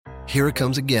Here it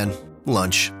comes again.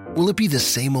 Lunch. Will it be the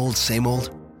same old, same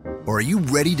old? Or are you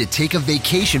ready to take a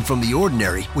vacation from the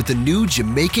ordinary with the new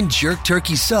Jamaican Jerk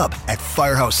Turkey Sub at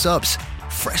Firehouse Subs?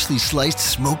 Freshly sliced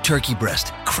smoked turkey breast,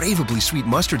 craveably sweet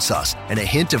mustard sauce, and a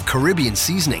hint of Caribbean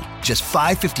seasoning. Just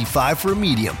 $5.55 for a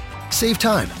medium. Save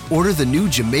time. Order the new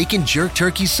Jamaican Jerk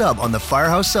Turkey Sub on the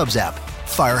Firehouse Subs app.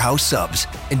 Firehouse Subs.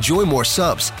 Enjoy more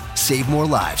subs. Save more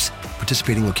lives.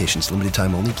 Participating locations. Limited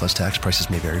time only, plus tax. Prices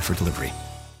may vary for delivery.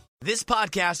 This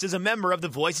podcast is a member of the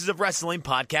Voices of Wrestling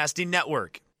Podcasting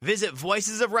Network. Visit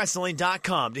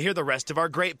voicesofwrestling.com to hear the rest of our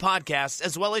great podcasts,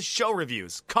 as well as show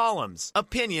reviews, columns,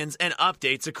 opinions, and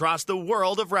updates across the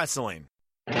world of wrestling.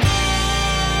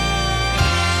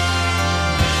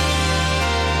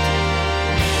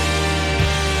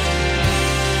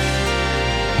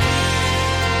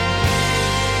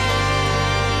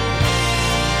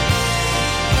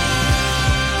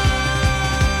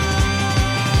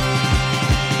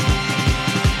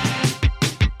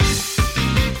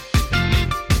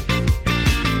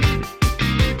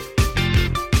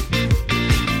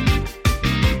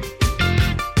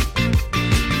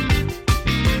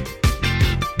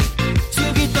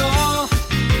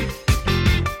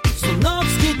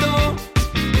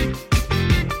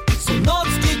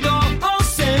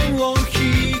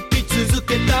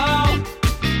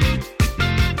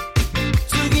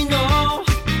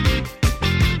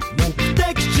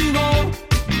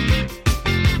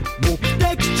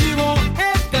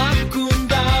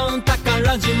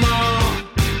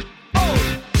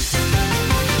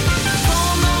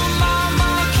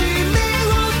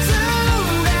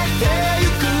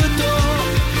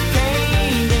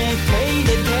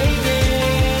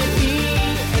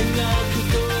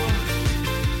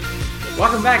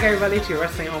 Welcome back, everybody, to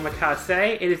Wrestling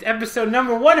Omakase. It is episode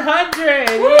number 100!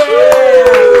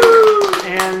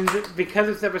 And because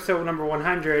it's episode number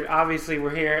 100, obviously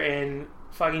we're here in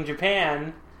fucking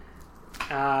Japan,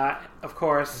 of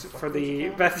course, for the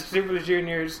Best of Super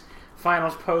Juniors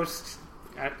finals post,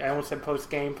 I almost said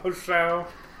post-game, post-show,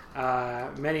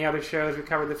 many other shows we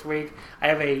covered this week. I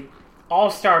have a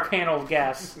all-star panel of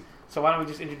guests, so why don't we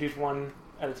just introduce one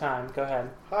at a time. Go ahead.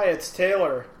 Hi, it's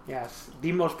Taylor. Yes,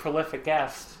 the most prolific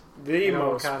guest. The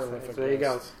most prolific So there you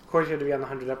go. Of course you had to be on the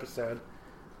 100th episode.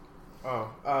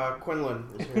 Quinlan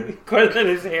is here. Quinlan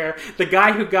is here. The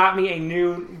guy who got me a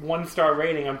new 1-star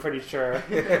rating, I'm pretty sure.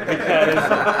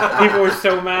 Because people were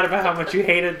so mad about how much you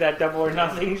hated that Double or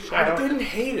Nothing show. I didn't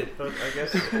hate it, but I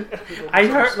guess... I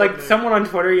heard, someone on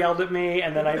Twitter yelled at me,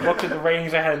 and then I looked at the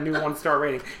ratings, I had a new 1-star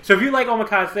rating. So if you like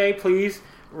Omakase, please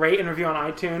rate and review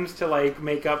on iTunes to,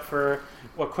 make up for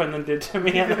what Quinlan did to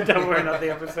me on the Double or Nothing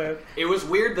episode. It was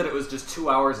weird that it was just 2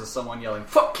 hours of someone yelling,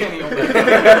 "Fuck Kenny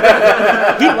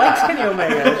Omega!" He likes Kenny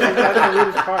Omega. That's the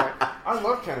weirdest part. I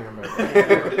love Kenny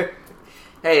Omega.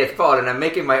 Hey, it's Paul, and I'm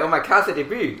making my Omakase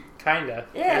debut. Kinda.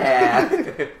 Yeah.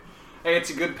 Hey, it's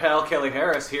your good pal Kelly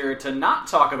Harris here to not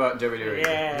talk about WWE.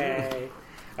 Yay.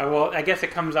 Well, I guess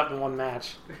it comes up in one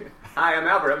match. Hi, I'm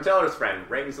Albert. I'm Taylor's friend.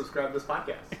 Rate and subscribe to this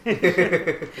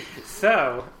podcast.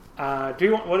 So, what do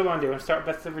we want to do? Want to start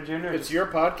Best of Junior? It's your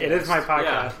podcast. It is my podcast.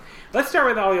 Yeah. Let's start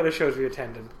with all the other shows we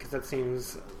attended, because that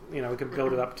seems, we can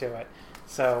build it up to it.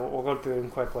 So, we'll go through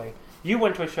them quickly. You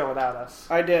went to a show without us.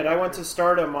 I did. I went to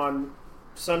Stardom on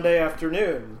Sunday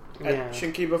afternoon at Yeah.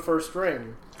 Shinkiba First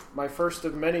Ring. My first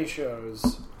of many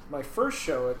shows. My first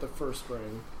show at the First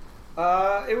Ring.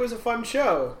 It was a fun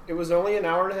show. It was only an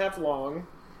hour and a half long,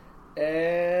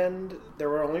 and there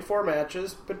were only 4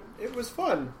 matches, but it was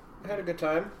fun. I had a good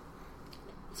time.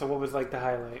 So what was the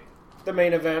highlight? The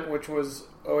main event, which was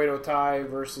Oedo Tai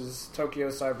versus Tokyo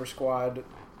Cyber Squad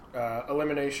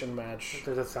elimination match.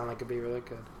 Does that sound like it'd be really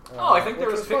good? Oh, I think there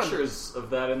which was fun. pictures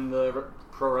of that in the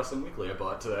Pro Wrestling Weekly I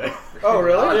bought today. Oh,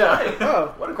 really? Yeah.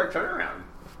 Oh. What a quick turnaround.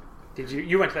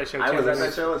 You went to that show too? I was at that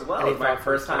right? show as well. Any It was my thoughts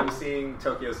first time on- seeing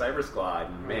Tokyo Cyber Squad.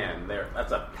 And man,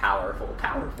 that's a powerful,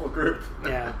 powerful group.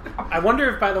 Yeah. I wonder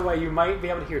if, by the way, you might be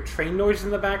able to hear train noises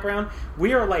in the background.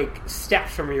 We are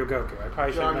steps from Ryogoku. I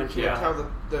probably should have mentioned that. Tell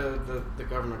the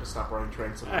government to stop running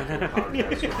trains so I people know.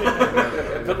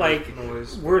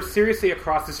 apologize. But we're seriously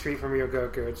across the street from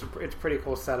Ryogoku. It's a pretty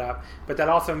cool setup. But that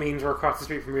also means we're across the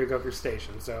street from Ryogoku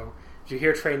Station. So if you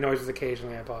hear train noises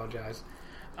occasionally, I apologize.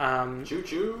 Choo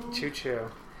choo. Choo choo.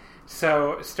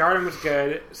 So Stardom was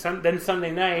good. Then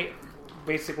Sunday night,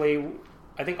 basically,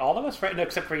 I think all of us, right? No,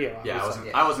 except for you. Yeah,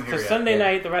 obviously. I wasn't here So yet. Sunday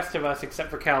night, the rest of us,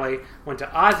 except for Kelly, went to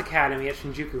Oz Academy at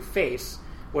Shinjuku Face,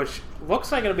 which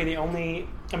looks like it'll be the only...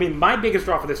 I mean, my biggest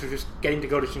draw for this was just getting to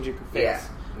go to Shinjuku Face. Yeah.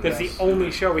 That's the only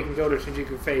show we can go to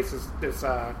Shinjuku Face this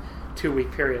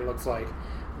 2-week period, it looks like.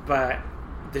 But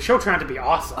the show turned out to be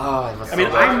awesome. Oh, it was I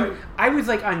mean, so good. I was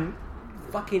like on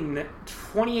fucking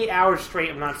 28 hours straight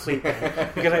of not sleeping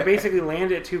because I basically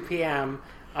landed at 2 p.m.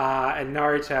 In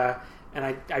Narita, and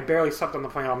I barely slept on the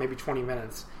plane at all, maybe 20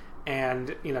 minutes.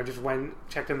 And, you know, just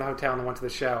checked in the hotel and then went to the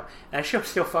show. And that show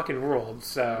still fucking ruled,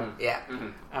 so... Yeah.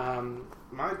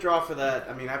 My draw for that,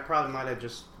 I mean, I probably might have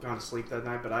just gone to sleep that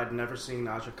night, but I'd never seen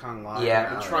Aja Kong live. Yeah. I've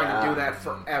been trying to do that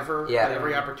forever. Yeah. At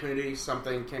every opportunity,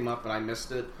 something came up and I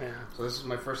missed it. Yeah. So this is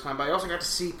my first time. But I also got to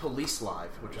see Police live,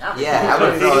 which is Yeah, I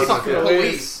was fucking awesome.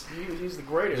 Police. He's the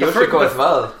greatest. Yoshiko as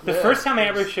well. The first time I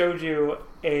ever showed you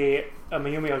a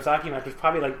Mayumi Ozaki match was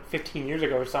probably like 15 years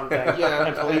ago or something. Yeah,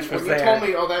 and Police was when there. you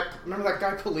told me, remember that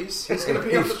guy Police? He's going to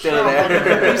be on the He's still show.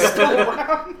 there. He's still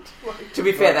around. To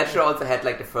be fair, that show also had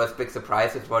like the first big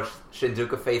surprise, which was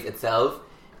Shinjuku Face itself.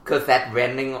 Because that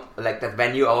venue,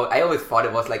 I always thought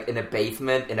it was like in a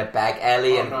basement, in a back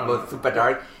alley, and it was super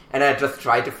dark. And I just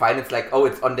tried to find it's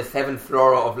on the 7th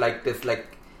floor of like this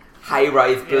like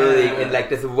high-rise building in like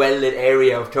this well-lit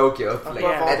area of Tokyo. Like,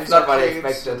 that's not what I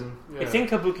expected. It's in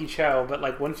Kabukicho, but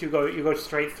like once you go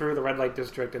straight through the red light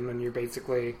district, and then you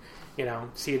basically, you know,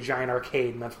 see a giant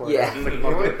arcade, and that's where Yeah. it's like, The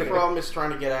only problem is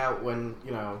trying to get out when,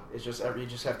 you know, it's just you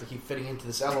just have to keep fitting into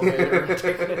this elevator and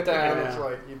taking it down. Yeah. It's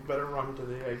like, you better run to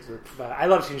the exit. But I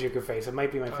love Shinjuku Face. It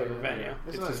might be my favorite yeah. venue.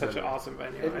 It's It's a just nice such an venue. awesome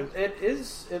venue.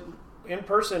 It in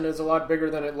person is a lot bigger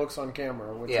than it looks on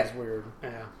camera, which is weird.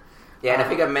 Yeah. Yeah, and I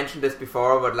think I mentioned this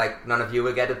before, but like none of you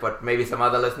will get it, but maybe some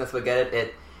other listeners will get it.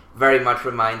 It very much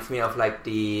reminds me of like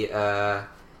the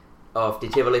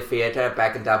Tivoli Theatre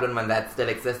back in Dublin when that still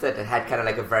existed. It had kind of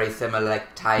like a very similar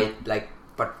like tight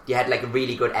but you had like a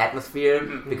really good atmosphere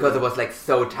because it was like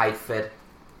so tight fit.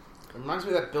 It reminds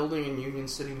me of that building in Union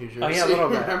City, New Jersey. Oh yeah, a little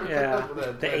bit. Remember Yeah,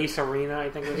 that? the Ace Arena,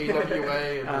 I think. It was called. AWA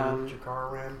and then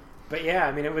Jakar ran. But yeah,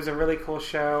 I mean, it was a really cool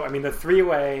show. I mean, the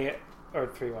the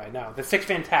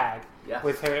 6-man tag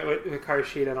with Hikaru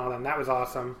Shida and all them, that was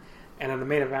awesome. And then the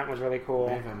main event was really cool.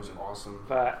 The main event was awesome.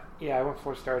 But yeah, I went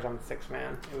 4 stars on the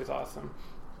 6-man. It was awesome.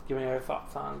 Do you have any other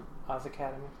thoughts on Oz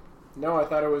Academy? No, I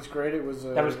thought it was great. It was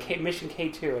That was Mission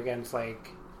K2 against like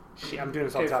I'm doing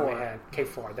this off the top of my head.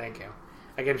 K4, thank you.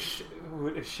 Against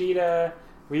Shida,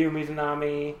 Ryu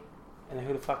Mizunami, and then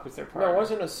who the fuck was their partner? No, it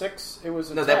wasn't a 6. It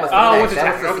was a No, tag. that was it was a that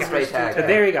tag. was Okay. a straight tag. So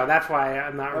there you go. That's why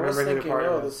I'm not I was remembering who the thinking,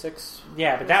 partner the was. 6.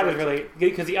 Yeah, but that was really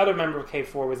because the other member of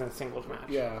K4 was in a singles match.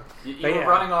 Yeah. You But were yeah.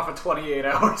 running off of 28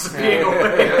 hours of being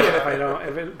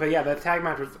away. But yeah, the tag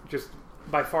match was just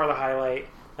by far the highlight,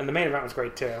 and the main event was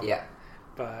great too. Yeah.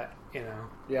 But you know,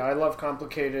 Yeah, I love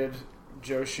complicated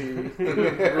Joshi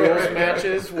rules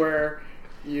matches where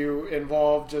you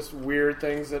involve just weird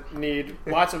things that need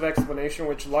lots of explanation,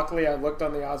 which luckily I looked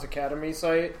on the Oz Academy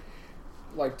site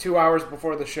like 2 hours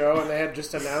before the show, and they had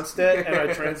just announced it, and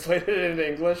I translated it into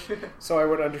English so I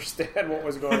would understand what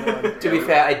was going on. To be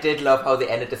fair, I did love how they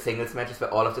ended the singles matches,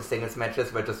 where all of the singles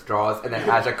matches were just draws, and then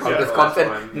Aja Kong just comes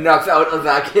in, knocks out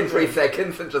Ozaki in 3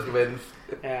 seconds, and just wins.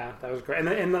 yeah, that was great. And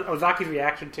then Ozaki's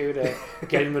reaction too to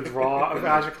getting the draw of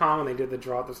Aja Kong when they did the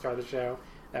draw at the start of the show,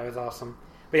 that was awesome.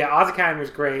 But yeah, Oz Academy was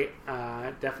great.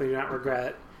 Definitely do not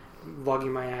regret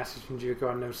lugging my ass to Shinjuku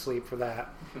on no sleep for that.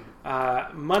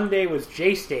 Monday was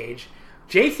J Stage.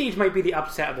 J Stage might be the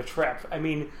upset of the trip. I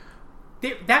mean,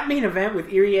 that main event with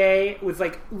Irie was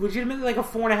like legitimately like a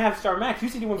 4.5 star match. You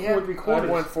said you won 4 3/4. I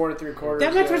won 4 3/4.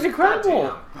 That match was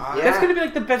incredible. Damn. That's going to be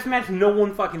like the best match no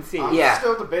one fucking sees. I'm Yeah.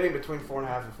 still debating between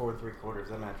 4.5 and 4 3/4.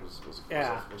 That match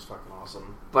was fucking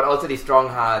awesome. But also the Strong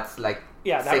Hearts, like,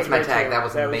 Yeah, that was 6-man great tag, too. that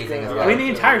was amazing good. as well. I mean, the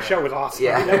entire show was awesome.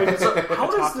 Yeah. I mean, that was How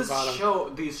top does to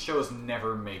bottom. these shows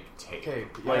never make tape?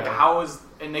 Yeah. How is,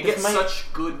 and they get This might-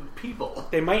 such good people.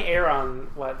 They might air on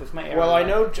what? This might air. Well, on,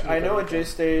 I know a J J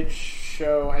Stage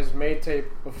show has made tape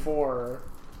before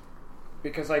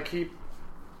because I keep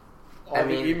all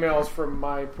the emails from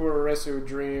my Puroresu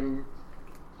dream.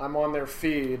 I'm on their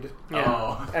feed,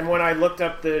 Oh. and when I looked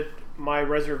up my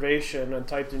reservation and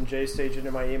typed in J Stage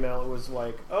into my email, it was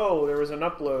like, oh, there was an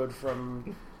upload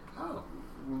from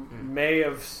May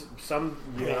of some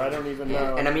year. I don't even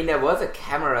know. And I mean, there was a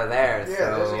camera there,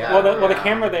 so... Well, the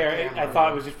camera there, I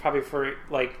thought it was just probably for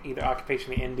like either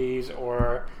Occupation of the Indies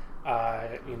or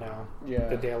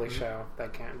the Daily Show.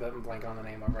 That I'm blank on the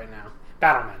name of right now.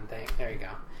 Battleman thing. There you go.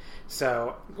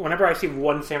 So whenever I see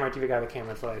one Samurai TV guy with a camera,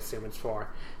 that's what I assume it's for.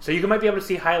 So you might be able to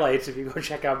see highlights if you go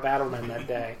check out Battleman that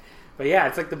day. But yeah,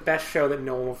 it's like the best show that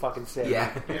no one will fucking see.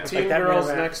 Yeah. Team that girls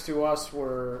main event- next to us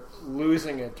were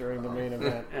losing it during the main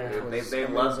event. They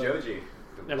love Joji.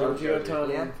 Joji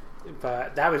Otani. Yeah.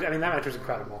 But that match was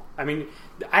incredible. I mean,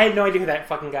 I had no idea who that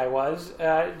fucking guy was,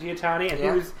 Giotani, and he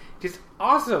was just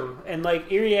awesome. And like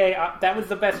Irie, that was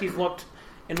the best he's looked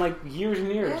in like years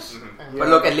and years. But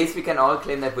look, at least we can all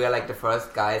claim that we are like the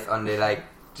first guys on the like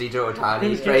Jito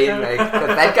Otani train. Like,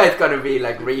 'cause that guy's gonna be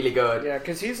like really good. Yeah,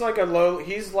 because he's like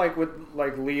he's like with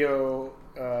like Leo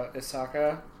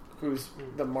Isaka, who's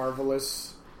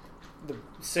the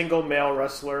single male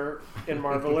wrestler in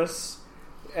Marvelous.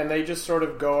 And they just sort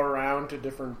of go around to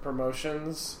different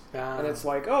promotions, and it's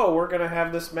like, oh, we're gonna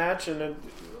have this match, and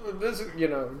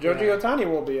Joji Otani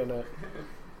will be in it.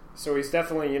 So he's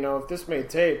definitely, if this made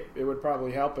tape, it would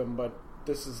probably help him. But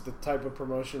this is the type of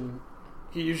promotion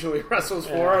he usually wrestles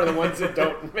for, are the ones that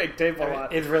don't make tape a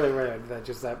lot. It's really weird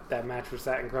that that match was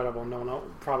that incredible. No one will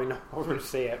probably not over to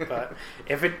see it, but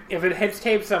if it hits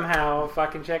tape somehow,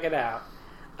 fucking check it out.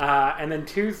 And then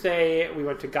Tuesday we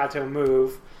went to Gato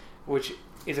Move, which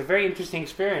is a very interesting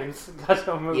experience.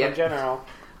 Gato Move in general.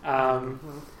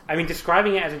 I mean,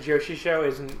 describing it as a Joshi show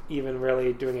isn't even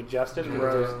really doing it justice.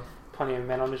 Because there's plenty of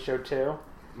men on the show too.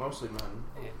 Mostly men.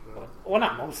 Well,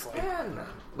 not mostly. Yeah, no.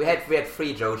 We had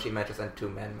 3 Joshi matches and 2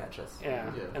 men matches. Yeah.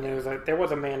 And there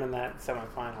was a man in that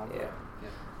semifinal. Yeah.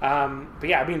 But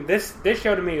yeah, I mean, this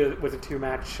show to me was a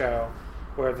 2-match show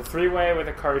where the 3-way with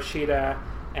Hikaru Shida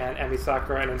and Emi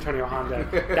Sakura and Antonio Honda.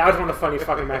 That was one of the funniest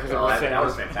fucking matches I've ever seen. That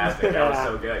was fantastic. That was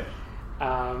so good.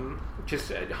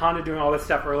 Just Honda doing all this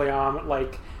stuff early on,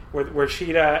 like where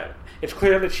Shida. It's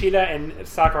clear that Shida and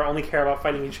Sakura only care about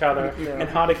fighting each other, and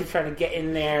Honda keeps trying to get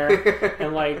in there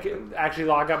and like actually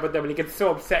lock up with them. And he gets so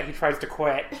upset he tries to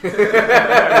quit,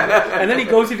 and then he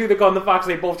goes to do the Golden Fox.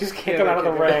 They both just kick him out of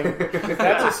the ring.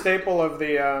 That's a staple of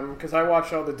the because I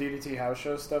watched all the DDT house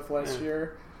show stuff last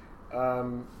year.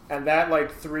 And that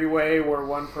like 3-way where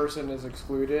one person is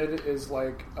excluded is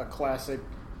like a classic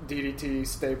DDT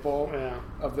staple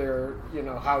of their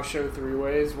house show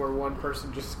 3-ways where one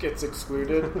person just gets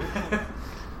excluded.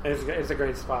 It's a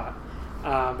great spot.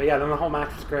 But yeah, then the whole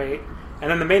match was great,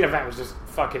 and then the main event was just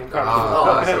fucking incredible.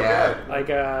 Like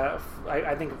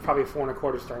I think probably a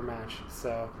 4.25 star match.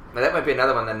 So but that might be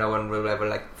another one that no one will ever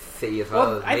like see as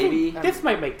well. I Maybe think this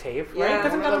might make tape, right? Yeah,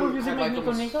 Doesn't that move usually make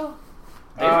Nico?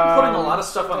 They've been putting a lot of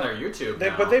stuff on their YouTube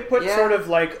now. But they put sort of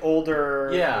like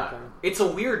older it's a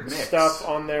weird mix. Stuff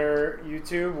on their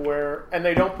YouTube and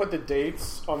they don't put the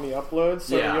dates on the uploads,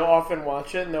 so you'll often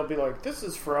watch it and they'll be like, this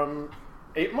is from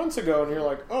 8 months ago, and you're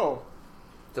like, oh.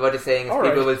 So what you're saying is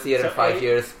people will see it in 5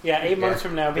 years. Yeah, 8 months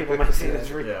from now people might see this.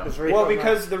 Well,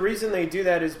 because the reason they do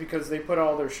that is because they put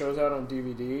all their shows out on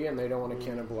DVD and they don't want to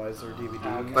cannibalize their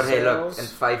DVD But hey, look, in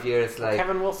 5 years, like...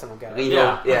 Kevin Wilson will get it.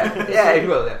 Riho, yeah, he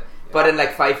will, But in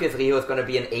like 5 years, Riho is going to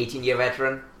be an 18-year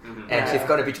veteran, and she's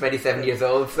going to be 27 years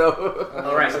old. So,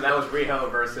 all right. So that was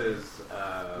Riho versus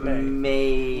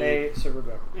May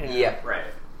Surugo. Yeah, right.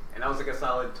 And that was like a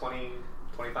solid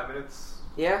 25 minutes.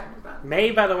 Yeah.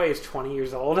 May, by the way, is 20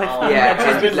 years old. She's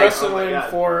been wrestling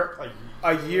for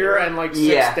a year and like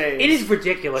 6 days. It is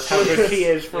ridiculous how good she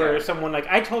is for someone like.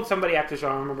 I told somebody after the show,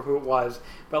 I don't remember who it was,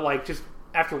 but like just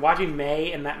after watching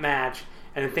May in that match.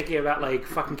 And then thinking about like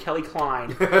fucking Kelly Klein,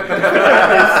 who's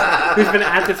been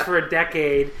at this for a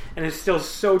decade and is still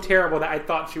so terrible that I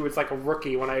thought she was like a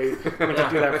rookie when I went to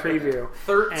do that preview.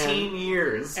 13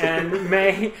 years. And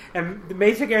May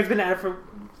Seguer's been at it for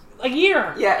a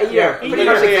year. Yeah, a year. A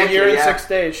year and 6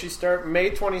 days. She started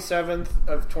May 27th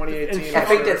of 2018. I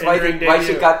think that's why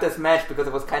she got this match, because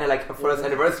it was kind of like her first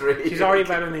anniversary. She's already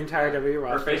better than the entire WWE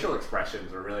roster. Her facial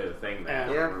expressions were really the thing that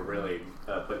were really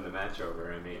putting the match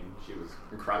over. I mean, she was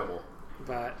incredible.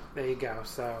 But there you go.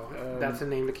 So that's a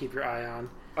name to keep your eye on.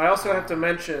 I also have to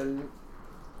mention,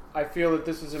 I feel that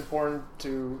this is important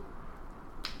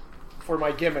for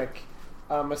my gimmick.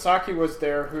 Masaki was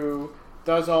there, who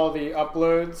does all the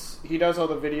uploads. He does all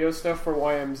the video stuff for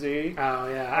YMZ. Oh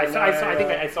yeah, I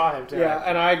think I saw him too. Yeah,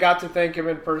 and I got to thank him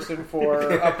in person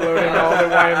for uploading all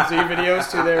the YMZ videos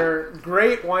to their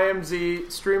great YMZ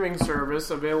streaming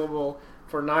service, available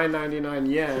for 9.99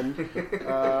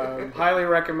 yen. Highly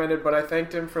recommended, but I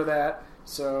thanked him for that.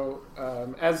 So,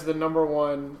 as the number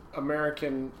one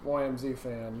American YMZ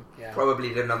fan,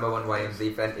 probably the number one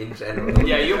YMZ fan in general.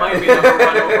 Yeah, you might be number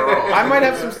one overall. I might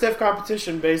have some stiff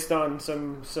competition based on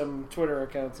some Twitter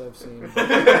accounts I've seen.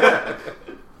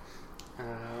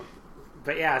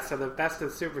 But yeah, so the Best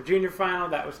of Super Junior final,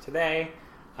 that was today.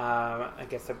 I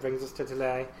guess that brings us to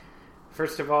today.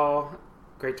 First of all,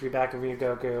 great to be back in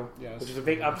Ryogoku, which is a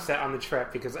big upset on the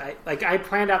trip, because I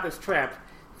planned out this trip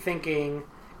thinking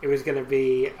it was going to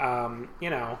be,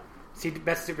 see the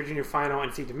Best Super Junior final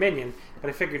and see Dominion, but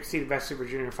I figured see the Best Super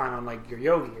Junior final in like your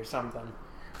Yogi or something.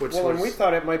 And we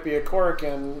thought it might be a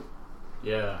Korakuen.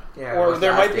 Yeah. Or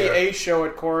there might be a show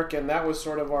at Korakuen. That was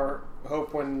sort of our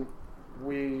hope when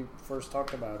we first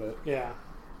talked about it. Yeah.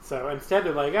 So instead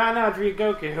they're like, no,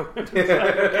 Ryogoku. It's like,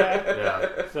 okay.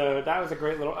 Yeah. So that was a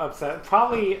great little upset.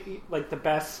 Probably like the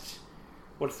best,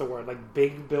 what's the word, like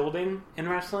big building in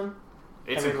wrestling.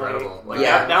 It's incredible.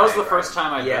 That was the first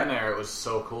time I'd been there. It was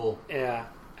so cool. Yeah.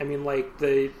 I mean, like,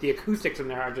 the acoustics in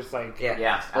there are just, like...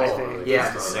 Yeah. Absolutely.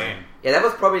 It's insane. Yeah, that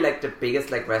was probably, like, the biggest,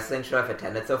 like, wrestling show I've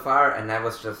attended so far, and that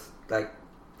was just, like,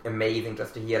 amazing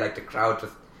just to hear, like, the crowd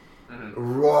just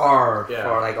roar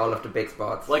for, like, all of the big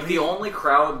spots. Like, the only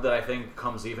crowd that I think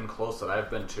comes even close that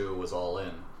I've been to was All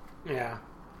In. Yeah.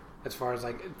 As far as,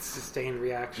 like, sustained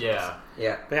reactions.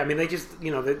 Yeah. But, I mean, they just, the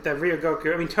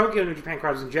Ryogoku... I mean, Tokyo New Japan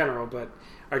crowds in general, but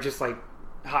are just, like...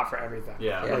 hot for everything.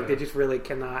 Like they just really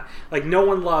cannot. Like no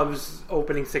one loves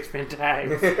opening 6-man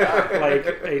tags like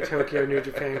a Tokyo New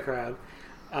Japan crowd.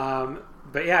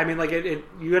 But yeah, I mean, like it.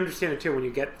 You understand it too when you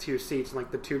get to your seats and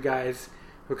like the two guys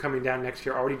who are coming down next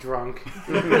to you are already drunk,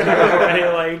 already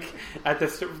like at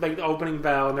the opening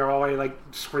bell, and they're already like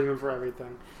screaming for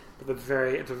everything. But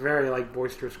it's a very like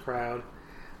boisterous crowd.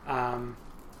 And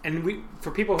for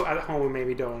people who at home who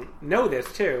maybe don't know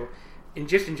this too. In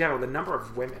general, the number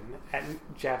of women at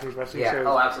Japanese wrestling shows,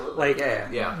 absolutely,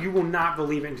 like, you will not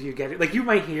believe it until you get it. Like, you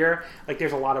might hear, like,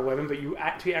 there's a lot of women, but you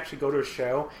actually go to a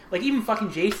show, like, even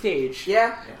fucking J-Stage.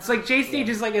 It's like, J-Stage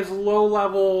is, like, as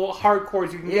low-level, hardcore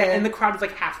as you can get, and the crowd is,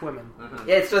 like, half women. Mm-hmm.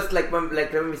 Yeah, it's just, like, when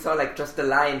we saw, like, just the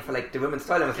line for, like, the women's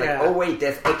toilet, it was like, oh, wait,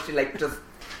 there's actually, like, just...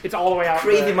 It's all the way out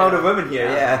crazy there, amount of women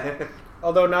here,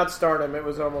 Although not Stardom, it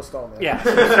was almost all men. Yeah.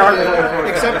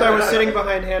 Except I was sitting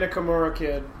behind Hana Kimura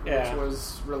Kid, which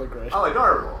was really great. Oh,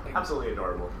 adorable. Absolutely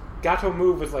adorable. Gato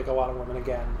Move was like a lot of women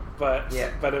again. But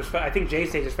I think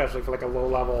J-Stage especially for like a low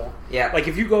level. Yeah. Like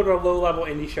if you go to a low level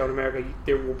indie show in America,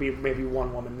 there will be maybe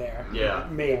one woman there. Yeah.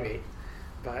 Maybe.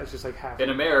 But it's just like half. In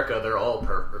America, they're all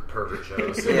pervert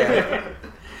shows.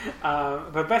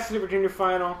 But Best Super Junior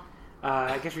final,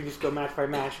 I guess we just go match by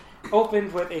match.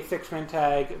 Opened with a 6-man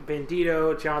tag.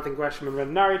 Bandito, Jonathan Gresham, and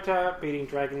Ren Narita beating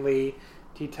Dragon Lee,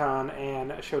 Titan,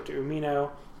 and Shota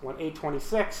Umino. Won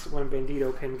 8-26 when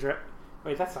Bandito pinned...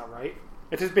 Wait, that's not right.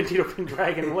 It says Bandito pinned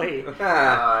Dragon Lee.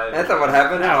 That's not what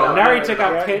happened. No, Narita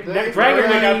got pinned. Dragon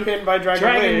Lee got pinned by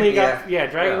Dragon Lee.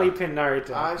 Dragon Lee pinned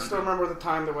Narita. I still remember the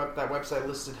time that website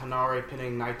listed Hanare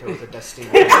pinning Naito with a Destiny.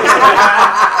 And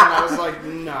I was like,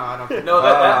 no, I don't think that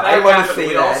I want to see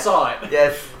we that. all saw it.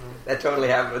 Yes, that totally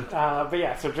happened. But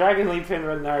yeah, so Dragon Lee pinned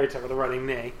Narita with a running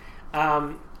knee.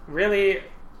 Really...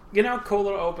 cool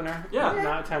little opener.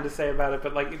 Not a ton to say about it,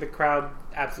 but like the crowd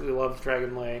absolutely loves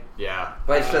Dragon Lee. Yeah.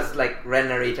 But it's just like Ren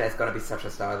Narita is going to be such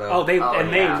a star, though. They really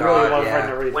love Ren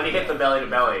Narita. When he hit the belly to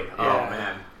belly,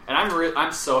 man. And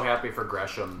I'm so happy for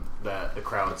Gresham that the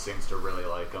crowd seems to really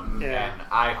like him. Yeah. And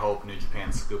I hope New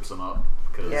Japan scoops him up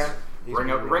because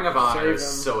Ring of Honor is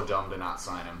so dumb to not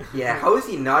sign him. Yeah, how is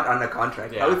he not under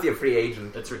contract? How is he a free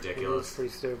agent? It's ridiculous. It's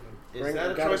pretty stupid. Is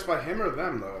that a choice by him or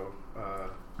them, though?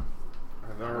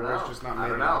 Just not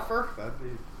made an offer? That'd be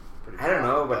pretty cool. I don't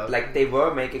know, but like they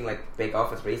were making like big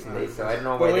offers recently, so I don't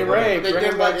know why Bully they Ray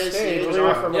did backstage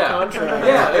from a contract.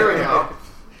 Yeah, there we go.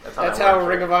 That's how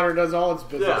Ring of Honor does all its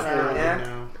business.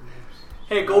 Yeah.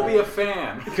 Hey, go be a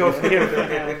fan. Go be a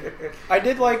fan. I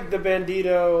did like the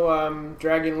Bandito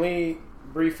Dragon Lee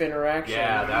brief interaction.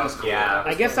 Yeah, that was cool. Yeah,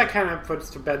 I guess that kind of puts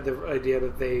to bed the idea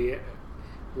that they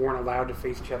weren't allowed to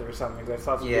face each other or something. I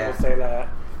saw some people say that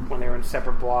when they were in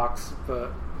separate blocks,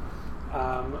 but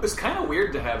it was kind of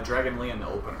weird to have Dragon Lee in the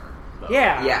opener. Though.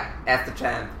 Yeah, as the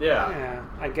champ. Yeah,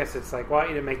 I guess it's like, well,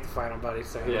 you didn't make the final, buddy.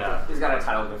 So he's got a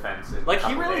title defense. Like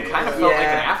he really kind of felt like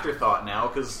an afterthought now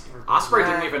because Ospreay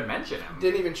didn't even mention him.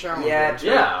 Didn't even challenge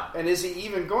him. Yeah. And is he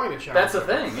even going to challenge? That's the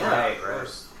thing. Yeah. Right.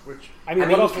 Which I mean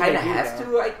he kind of has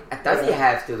to. Does he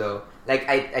have to though? Like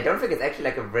I don't think it's actually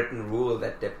like a written rule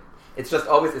that it's just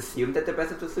always assumed that the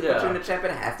best of the Super Junior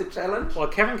champion has to challenge. Well,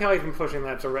 Kevin Kelly's been pushing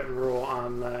that as a written rule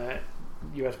on the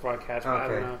U.S. broadcast, but I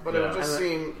don't know. But it would just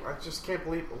seem... I just can't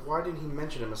believe... Why didn't he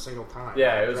mention him a single time?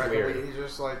 Yeah, it was weird. He's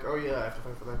just like, oh yeah, I have to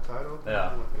fight for that title?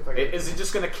 Yeah. Is he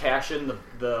just going to cash in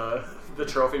the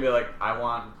trophy and be like, I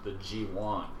want the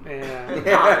G1. Yeah.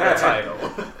 Not the title.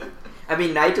 I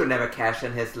mean, Naito never cashed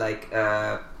in his,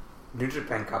 New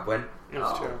Japan Cup win.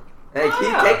 That's true.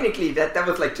 Technically, that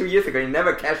was 2 years ago. He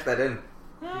never cashed that in.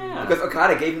 Yeah. Because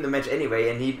Okada gave him the match anyway,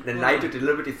 and Naito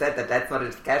deliberately said that that's not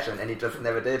his cash-in, and he just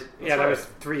never did. Yeah, that was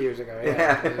 3 years ago.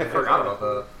 Yeah. I forgot about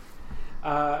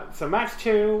that. So match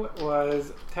 2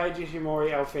 was Taiji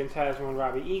Ishimori, El Phantasmo, and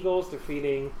Robbie Eagles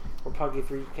defeating Roppongi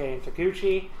 3K and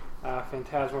Taguchi.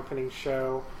 Phantasmo pinning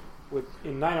show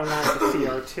in 909 to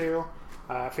CR2.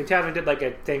 Phantasmo did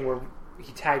a thing where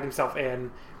he tagged himself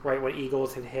in right when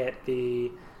Eagles had hit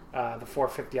the the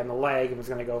 450 on the leg and was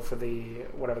going to go for the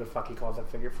whatever the fuck he calls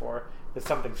that figure 4. There's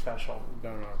something special.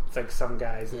 Don't know. It's like some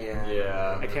guys.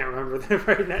 Yeah. I can't remember them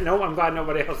right now. No, I'm glad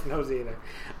nobody else knows either.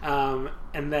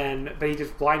 But he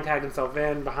just blind tagged himself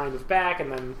in behind his back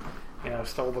and then,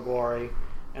 stole the glory.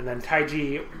 And then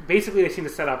Taiji, basically they seem to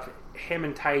set up him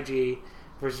and Taiji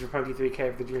versus Roppongi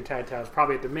 3K for the junior tag titles,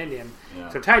 probably at Dominion. Yeah.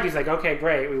 So Taiji's like, okay,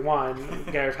 great, we won.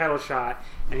 We got our title shot.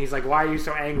 And he's like, why are you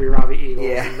so angry, Robbie Eagles?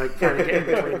 Yeah. And like trying to get in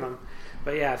between them.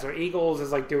 But yeah, so Eagles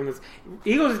is like doing this.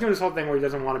 Eagles is doing this whole thing where he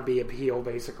doesn't want to be a heel,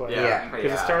 basically. Yeah.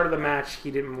 Because the start of the match, he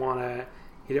didn't want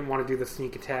to do the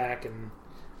sneak attack, and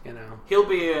he'll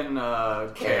be in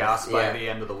Chaos by the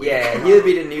end of the week. Yeah, he'll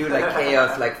be the new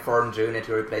Chaos Forum Junior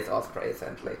to replace Ospreay,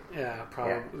 essentially. Yeah,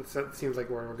 probably. Yeah. It seems like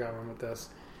where we're going with this.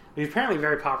 He's apparently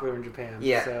very popular in Japan.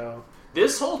 Yeah. So.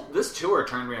 This tour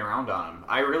turned me around on him.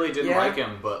 I really didn't like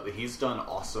him, but he's done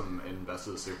awesome in Best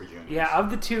of the Super Juniors. Yeah, of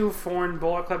the two foreign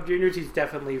Bullet Club juniors, he's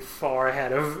definitely far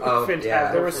ahead of Fantastic.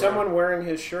 Yeah. There was someone wearing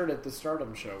his shirt at the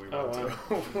Stardom show we went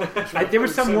to. There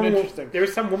was some woman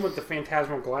with the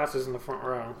Phantasmal glasses in the front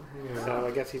row. Yeah. So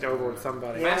I guess he's over with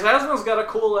somebody. Phantasmal's got a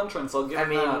cool entrance, I'll give him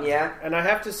that. Yeah. And I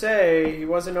have to say, he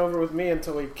wasn't over with me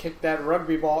until he kicked that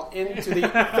rugby ball into the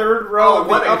third row of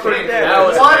the upper deck. That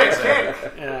was a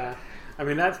kick! Yeah. I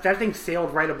mean, that thing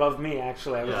sailed right above me,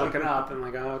 actually. I was looking up and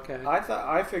like, oh, okay.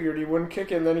 I figured he wouldn't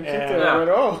kick it, and then he kicked it, and I went,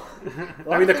 oh.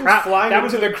 I mean, the crowd flying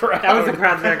into the crowd. That was the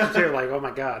crowd's reaction, too. Like, oh, my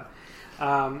God.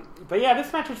 But yeah,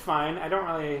 this match was fine. I don't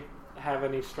really have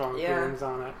any strong feelings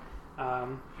on it.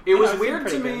 It was weird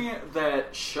to me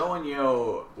that Sho and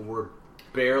Yo were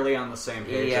barely on the same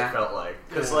page, it felt like.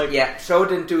 Because, Sho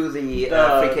didn't do the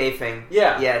 3K thing.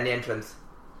 Yeah. Yeah, in the entrance.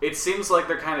 It seems like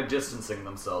they're kind of distancing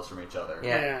themselves from each other.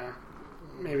 Yeah.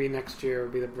 Maybe next year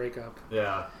would be the breakup.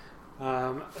 Yeah.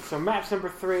 So match number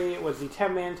 3 was the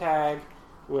 10-man tag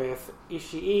with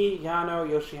Ishii, Yano,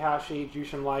 Yoshihashi,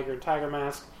 Jushin Liger, and Tiger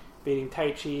Mask beating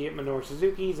Taichi, Minoru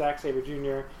Suzuki, Zack Sabre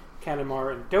Jr.,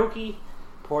 Kanemaru, and Doki.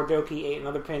 Poor Doki ate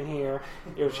another pin here.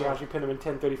 Yoshihashi pinned him in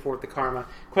 10:34 at the Karma.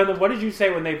 Quentin, what did you say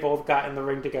when they both got in the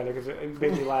ring together? Because it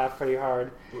made me laugh pretty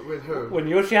hard. With who? When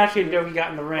Yoshihashi and Doki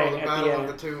got in the ring the at the end. of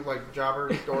the two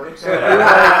jobber dorks.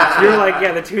 You're like,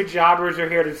 the two jobbers are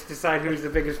here to decide who's the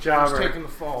biggest jobber. Who's taking the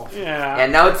fall? Yeah.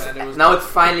 And now it's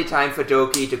finally time for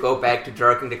Doki to go back to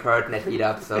jerking the curtain at beat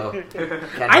up. So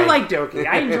I like Doki.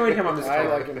 I enjoyed him on this tour. I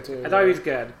like him too. I thought he was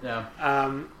good. Yeah.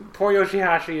 Poor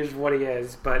Yoshihashi is what he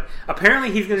is, but apparently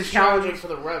he's going to challenge for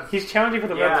the Rev. He's challenging for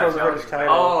the Rev Pro British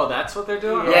title. Oh, that's what they're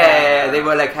doing. Yeah, they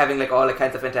were having all the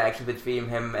kinds of interaction between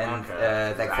him and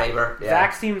Zack Sabre. Yeah.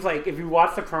 Zack seems like, if you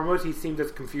watch the promos, he seems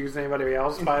as confused as anybody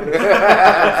else by this.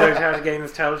 So he's trying to gain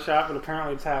this title shot, but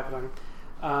apparently it's happening.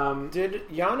 Did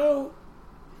Yano?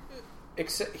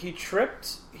 He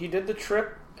tripped. He did the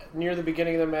trip near the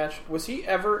beginning of the match. Was he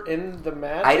ever in the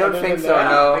match? I don't think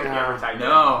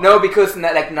so. No, because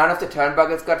none of the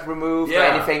turnbuckles got removed or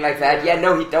anything like that. Yeah,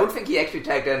 no, don't think he actually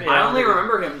tagged in. I only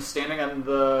remember him standing on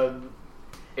the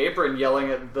apron yelling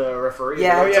at the referee.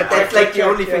 Yeah, that's the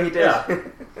only thing he did.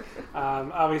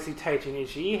 Obviously, Taichi and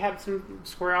Ishii had some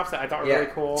square offs that I thought were really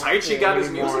cool. Taichi got his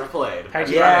music played.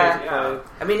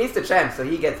 I mean, he's the champ, so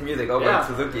he gets music over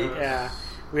Suzuki. Yeah.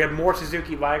 We had more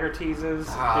Suzuki Liger teases.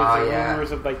 There's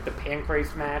rumors of the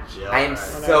Pancrase match. I am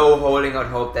so holding out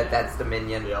hope that that's the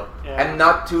Minion. Yep. Yeah. I'm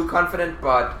not too confident,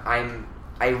 but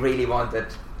I really want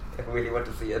it. I really want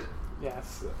to see it.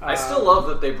 Yes. I still love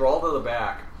that they brawl to the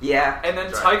back. Yeah. And then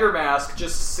Tiger Mask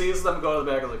just sees them go to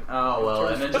the back and is like, oh, well,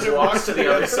 and then just walks to the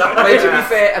other side. But to be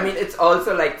fair, I mean, it's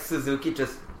also Suzuki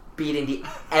just beating the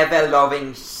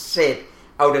ever-loving shit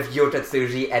out of Yota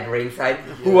Tsuji at ringside,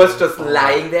 who was just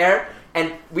lying there.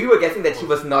 And we were guessing that he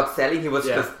was not selling, he was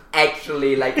just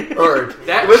actually hurt.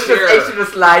 That he was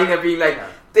just lying and being like,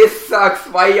 this sucks,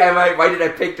 why did I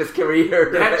pick this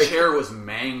career? That chair was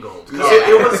mangled.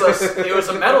 It was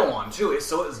a metal one too,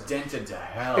 so it was dented to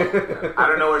hell. I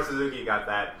don't know where Suzuki got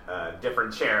that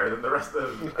different chair than the rest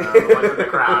of the ones in the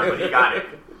crowd, but he got it.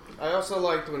 I also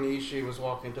liked when Ishii was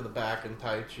walking to the back and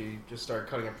Taichi just started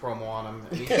cutting a promo on him.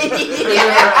 And he didn't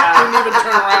even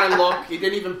turn around and look. He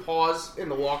didn't even pause in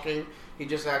the walking. He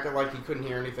just acted like he couldn't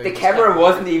hear anything. The camera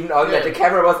wasn't even on that. The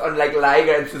camera was on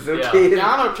Liger and Suzuki.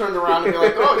 Yano turned around and be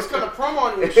like, oh, he's got a promo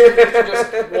on you. She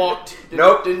just walked.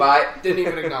 Didn't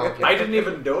even acknowledge it. I didn't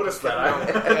even notice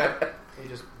that. He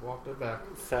just walked it back.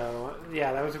 So,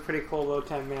 that was a pretty cool low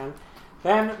 10-man.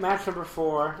 Then, match number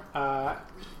 4,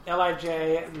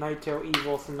 LIJ, Naito,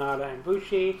 Evil, Sonata, and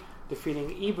Bushi, defeating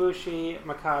Ibushi,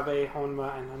 Makabe,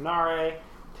 Honma, and Hanare.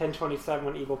 10:27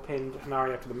 when Evil pinned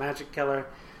Hanare after the Magic Killer.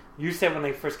 You said when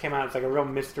they first came out, it's like a real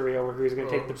mystery over who's going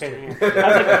to take the pin here.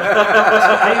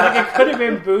 I think it could have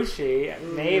been Bushi,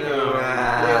 maybe.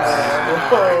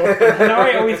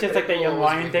 Hanari always just like that young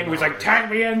lion thing, where he's like,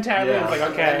 tag me in. It's like,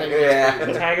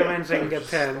 okay, tag him in so you can get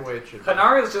pinned.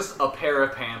 Hanari is just a pair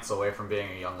of pants away from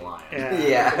being a young lion.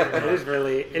 It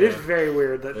is very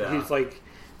weird that he's like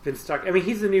been stuck. I mean,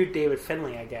 he's the new David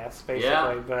Finlay, I guess,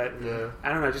 basically. But I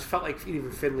don't know. I just felt like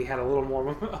even Finlay had a little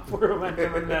more upward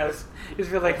momentum in this. I just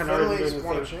feel like Hanari's had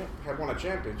won a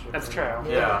championship. That's true.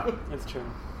 Yeah, that's true.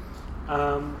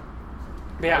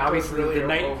 Obviously really the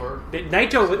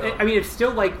Naito. I mean, it's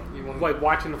still like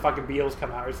watching the fucking Beals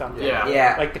come out or something.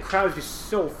 Yeah. Like the crowd's just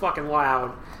so fucking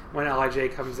loud when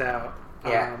LIJ comes out.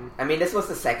 Yeah. I mean, this was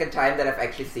the second time that I've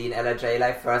actually seen LIJ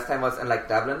live. First time was in like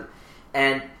Dublin,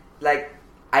 and like.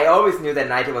 I always knew that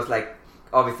Naito was like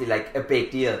obviously like a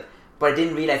big deal, but I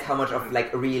didn't realize how much of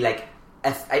like a really like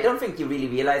I don't think you really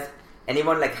realize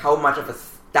anyone like how much of a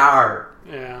star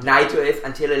Naito is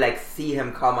until you like see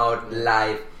him come out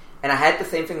live. And I had the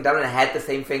same thing in Dublin. I had the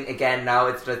same thing again. Now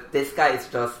it's just this guy is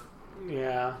just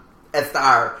a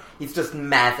star. He's just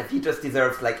massive. He just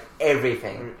deserves like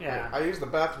everything. I used the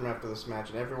bathroom after this match,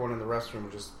 and everyone in the restroom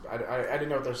was just I didn't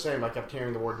know what they're saying. I kept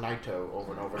hearing the word Naito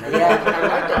over and over. Naito.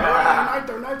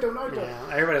 Yeah,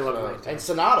 everybody loved Naito. And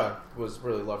Sonata was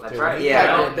really loved too. Right.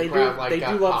 They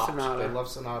do love Sonata. They love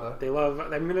Sonata. They love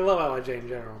LIJ in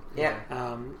general. Yeah.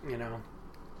 You know,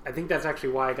 I think that's actually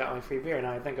why I got my free beer.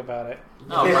 Now I think about it.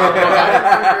 No,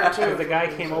 probably. The guy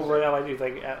came over at LIJ, he's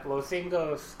like, at Los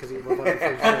Ingos, because he was on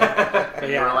the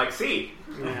You were like, see.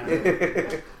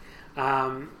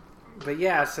 But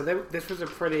yeah, so this was a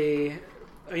pretty,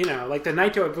 like the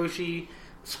Naito Ibushi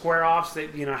square-offs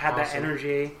that, had that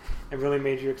energy and really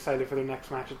made you excited for the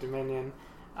next match at Dominion.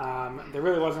 There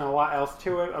really wasn't a lot else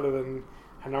to it other than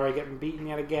Hanari getting beaten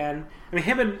yet again. I mean,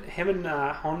 him and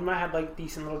Honma had like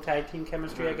decent little tag team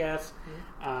chemistry, I guess.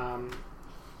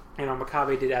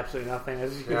 Makabe did absolutely nothing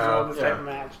as usual in this type of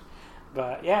match.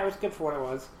 But yeah, it was good for what it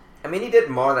was. I mean, he did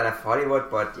more than I thought he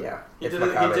would, but yeah. He did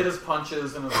his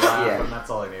punches and his laugh, and that's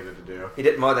all he needed to do. He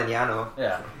did more than Yano.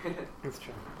 Yeah. That's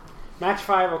true. Match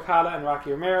 5, Okada and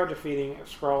Rocky Romero defeating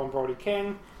Skrull and Brody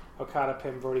King. Okada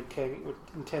pinned Brody King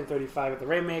in 10:35 at the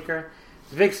Rainmaker.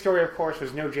 The big story, of course,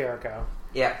 was no Jericho.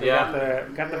 Yeah.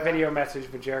 Got the video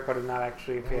message, but Jericho did not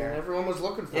actually appear. And everyone was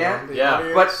looking for him.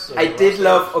 But I did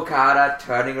love Okada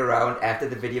turning around after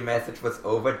the video message was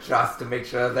over just to make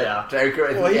sure that Jericho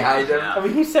is behind him. I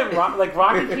mean, he said,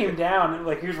 Rocky came down,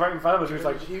 and he was right in front of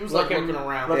us. He was looking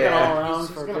around. Looking all around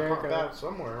for Jericho. Pop out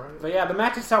somewhere, right? But yeah, the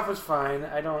match itself was fine.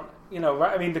 I don't,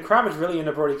 the crowd was really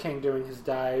into Brody King doing his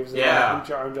dives and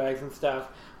lucha arm drags and stuff,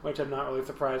 which I'm not really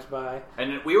surprised by.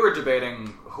 And we were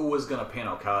debating who was going to pin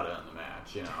Okada in the match.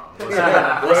 Was it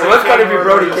going to be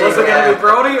Brody King? Was it going to be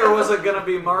Brody, or was it going to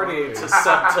be Marty to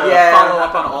follow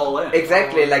up on All In?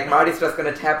 Exactly, like Marty's just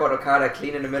going to tap out Okada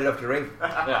clean in the middle of the ring.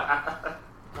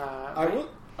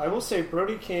 I will say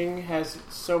Brody King has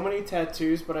so many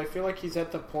tattoos, but I feel like he's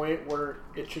at the point where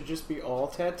it should just be all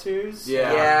tattoos.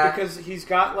 Yeah. Because he's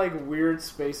got like weird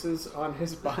spaces on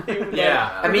his body.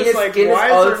 I mean, his like, skin why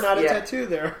is there not a tattoo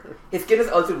there? His skin is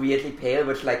also weirdly pale,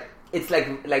 which it's like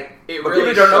it what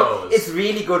really people don't shows. know. It's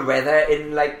really good weather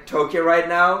in like Tokyo right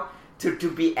now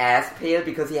to be as pale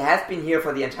because he has been here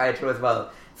for the entire tour as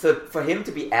well. So for him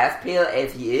to be as pale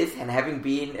as he is and having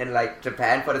been in like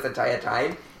Japan for this entire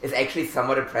time is actually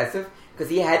somewhat impressive because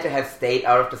he had to have stayed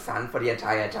out of the sun for the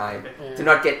entire time to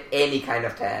not get any kind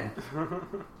of tan.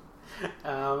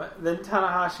 Then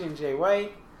Tanahashi and Jay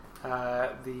White,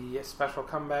 the special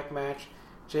comeback match.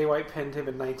 Jay White pinned him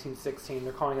in 1916.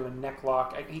 They're calling it a neck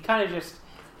lock. He kind of just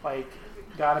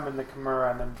got him in the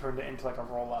Kimura and then turned it into like a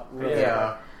roll up.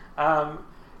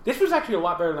 This was actually a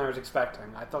lot better than I was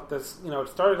expecting. I thought this, it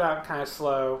started out kind of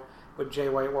slow with Jay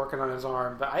White working on his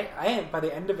arm, but I by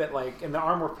the end of it, and the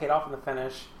arm work paid off in the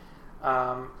finish.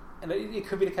 And it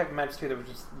could be the type of match too that was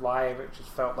just live. It just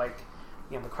felt like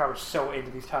the crowd was so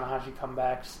into these Tanahashi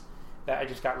comebacks that I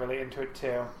just got really into it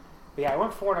too. But yeah, I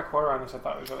went 4.25 on this. I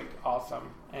thought it was really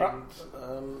awesome.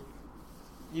 And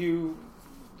you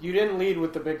didn't lead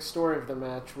with the big story of the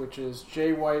match, which is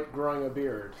Jay White growing a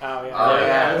beard. Oh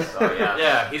yeah.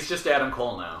 Yeah, he's just Adam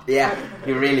Cole now. Yeah,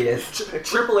 he really is.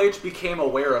 Triple H became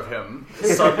aware of him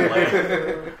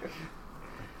suddenly.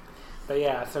 But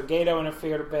yeah, so Gato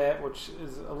interfered a bit, which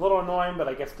is a little annoying, but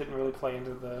I guess didn't really play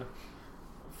into the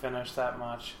finish that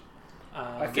much.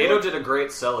 Gato did a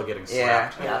great sell of getting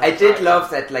slapped. Yeah. I did love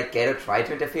that Gato tried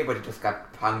to interfere, but he just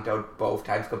got punked out both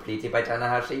times completely by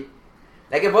Tanahashi.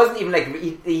 It wasn't even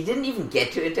he didn't even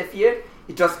get to interfere.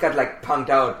 he just got like punked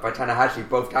out by Tanahashi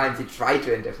both times he tried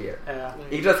to interfere. Yeah.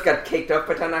 He just got kicked off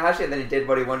by Tanahashi, and then he did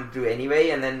what he wanted to do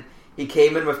anyway, and then he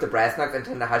came in with the brass knucks, and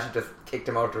Tanahashi just kicked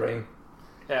him out the ring.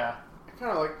 Yeah. I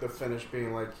kind of like the finish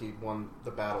being like he won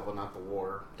the battle but not the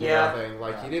war. Yeah. Thing.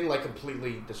 Like he didn't like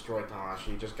completely destroy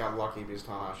Tanahashi. He just got lucky because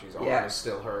Tanahashi's arm is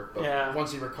still hurt. But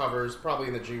once he recovers, probably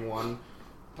in the G1,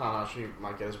 Tanahashi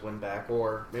might get his win back,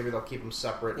 or maybe they'll keep him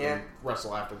separate and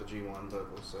wrestle after the G1.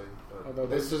 But we'll see. But although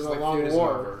this is a long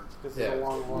war. This is a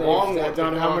long war. Long war.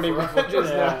 Done how many matches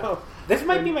now? This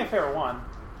might be my favorite one.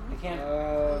 I can't.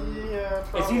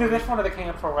 It's either this one or the King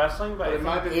of Pro Wrestling, but it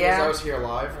might be because I was here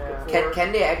live. Yeah.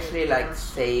 Can they actually like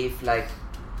save like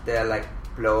their like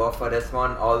blow-off for this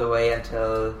one all the way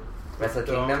until Wrestle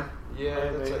Kingdom?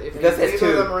 Yeah, because if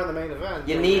neither of them are in the main event,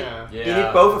 you need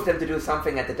both of them to do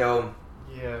something at the Dome.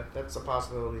 Yeah, that's a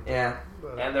possibility. Yeah,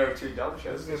 and there are 2 double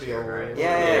shows. It's gonna be a right?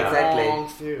 Yeah, exactly. Long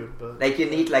feud, but like you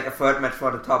need like a third match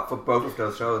for the top for both of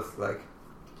those shows. Like,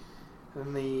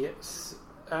 and the.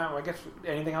 I guess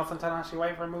anything else on Tanahashi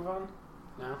White for a move on?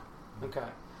 No? Okay.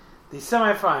 The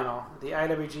semifinal, the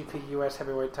IWGP US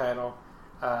Heavyweight title,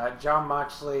 Jon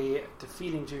Moxley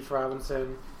defeating Juice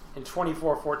Robinson in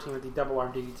 24-14 with the double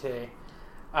arm DDT.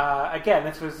 Again,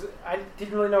 this was... I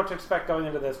didn't really know what to expect going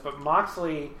into this, but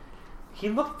Moxley, he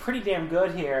looked pretty damn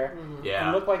good here. Yeah.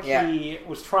 He looked like he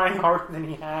was trying harder than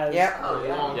he has.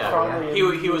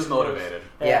 He was motivated.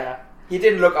 Yeah. He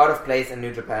didn't look out of place in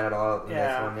New Japan at all in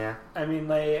this one, I mean,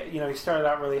 he started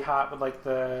out really hot with like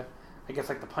the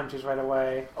punches right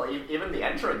away. Well, even the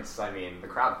entrance, I mean, the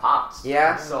crowd popped.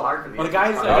 Yeah. It was so hard for the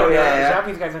guys, the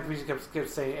Japanese guys in the kept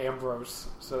saying Ambrose,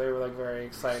 so they were like very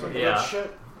excited.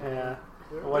 Shit. Yeah.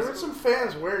 There were some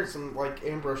fans wearing some like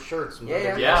Ambrose shirts.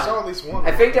 I saw at least one.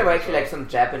 I think there were actually like some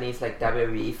Japanese like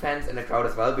WWE fans in the crowd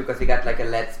as well, because we got like a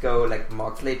 "Let's Go" like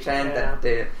Moxley chant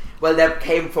that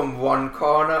came from one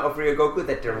corner of Ryogoku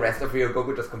that the rest of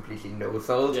Ryogoku just completely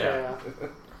no-sold. Yeah.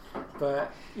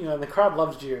 But the crowd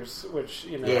loves Juice, which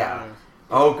Yeah.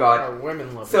 Oh god.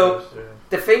 Women love Juice.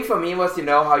 The thing for me was,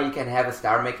 how you can have a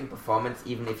star-making performance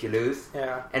even if you lose.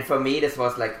 Yeah. And for me, this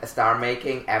was like a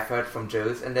star-making effort from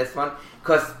Juice in this one,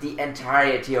 because the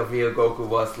entirety of Ryogoku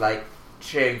was like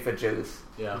cheering for Juice.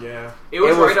 Yeah. It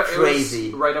was crazy.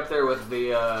 It was right up there with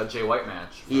the Jay White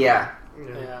match. Yeah.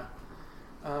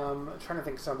 I'm trying to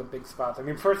think of some of the big spots. I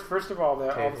mean, first of all,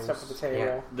 all the stuff at the table.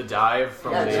 Yeah. The dive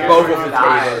from both of the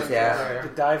tables,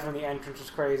 The dive from the entrance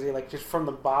was crazy, like just from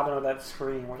the bottom of that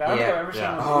screen. Which I don't think I've ever seen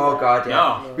Oh god,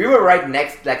 yeah. No. We were right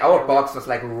next, like our box was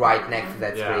like right next to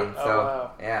that screen.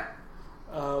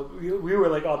 So we were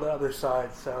like on the other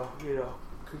side, so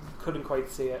couldn't quite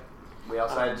see it. We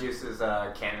also had Juice's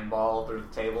cannonball through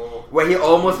the table, where he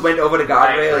almost went over the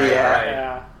guardrail.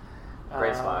 Right.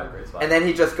 Great spot. And then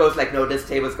he just goes like, no, this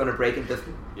table's gonna break, and just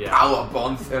power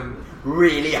bombs him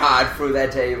really hard through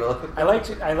that table. I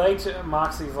liked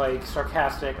Moxley's like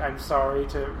sarcastic "I'm sorry"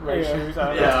 to Red Shoes.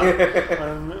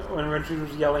 When Red Shoes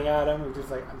was yelling at him, he was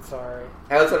just like, "I'm sorry."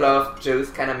 I also love Juice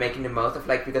kind of making the most of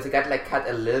because he got like cut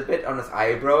a little bit on his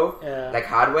eyebrow, like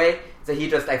hard way. So he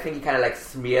just, I think he kind of like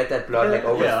smeared that blood like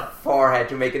over his forehead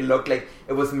to make it look like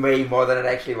it was way more than it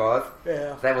actually was.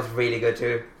 Yeah, so that was really good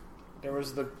too. There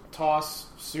was the toss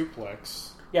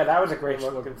suplex. Yeah, that was a great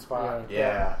looking spot.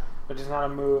 Yeah. Which is not a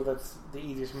move that's the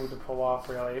easiest move to pull off,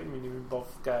 really. I mean, you need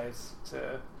both guys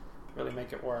to really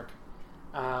make it work.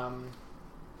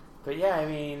 But yeah, I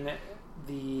mean,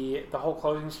 the whole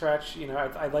closing stretch,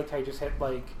 I liked how you just hit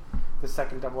like the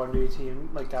second double MDT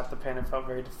and like got the pin and felt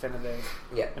very definitive.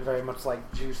 Yeah. And very much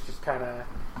like Juice just kind of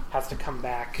has to come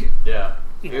back. Yeah.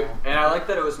 And I like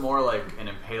that it was more like an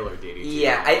impaler DDT.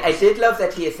 Yeah, I did love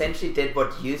that he essentially did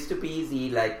what used to be the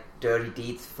like dirty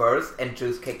deeds first, and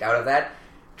Juice kicked out of that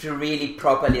to really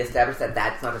properly establish that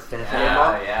that's not his finisher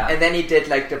anymore. Yeah. And then he did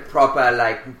like the proper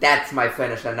like, that's my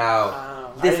finisher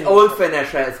now. This old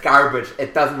finisher is garbage.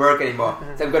 It doesn't work anymore.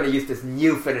 So I'm going to use this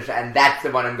new finisher, and that's the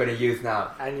one I'm going to use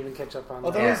now. I didn't even catch up on that.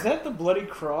 Although, is that the Bloody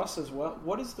Cross as well?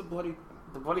 What is the Bloody...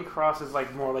 The Bloody Cross is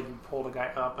like more like you pull the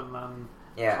guy up and then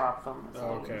drop them.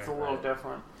 It's a little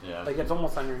different. Yeah. Like it's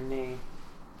almost on your knee.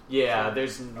 Yeah,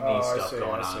 there's knee stuff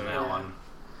going on in that one.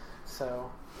 So...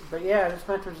 But yeah, this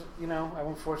match was, I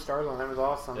went 4 stars on it. It was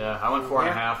awesome. Yeah, I went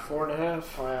 4.5.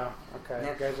 4.5. Wow. Okay.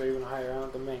 You guys are even higher on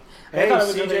it than me. Hey,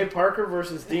 CJ Parker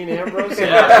versus Dean Ambrose in New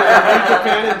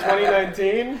Japan in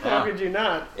 2019? How could you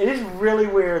not? It is really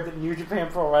weird that New Japan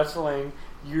Pro Wrestling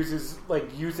used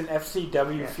an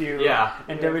FCW feud. Yeah.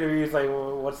 And WWE is like,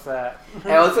 well, what's that?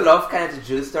 I also love kind of the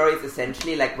Juice stories.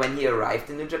 Essentially, like when he arrived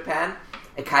in New Japan,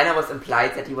 it kind of was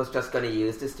implied that he was just going to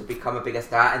use this to become a bigger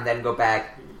star and then go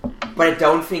back. But I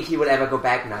don't think he will ever go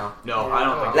back now. No, I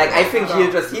don't think. Like, I think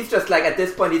he's just like, at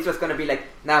this point, he's just gonna be like,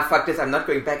 nah, fuck this, I'm not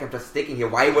going back, I'm just sticking here.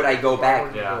 Why would I go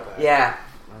back? Yeah.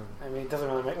 I mean, it doesn't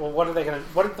really make... Well, what are they going to...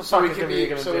 What the fuck is WWE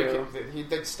going to do?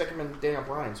 They'd stick him in Daniel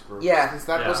Bryan's group. Yeah.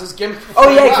 That was his gimmick. Oh,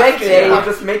 yeah, exactly. Yeah, you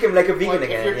just make him like a vegan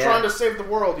again. If you're trying to save the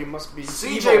world, you must be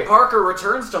CJ Parker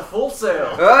returns to Full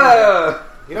Sail. Oh.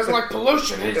 He doesn't like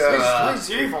pollution. He's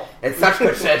evil. It's such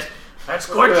good shit. That's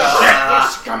good shit.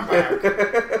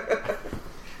 Scumbag.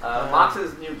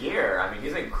 Mox's new gear, I mean,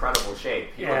 he's in incredible shape.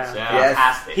 He looks Yes.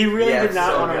 fantastic. He really did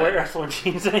not want to wear wrestling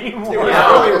jeans anymore. It was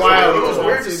really wild. It was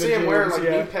weird to see him wearing like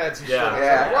knee pads and shit.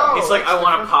 Yeah. It's like, I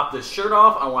want to pop this shirt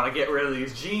off. I want to get rid of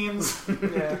these jeans.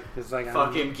 Yeah. It's like,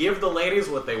 Fucking give the ladies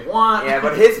what they want. Yeah,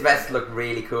 but his vest looked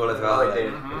really cool as well. Now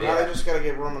they just got to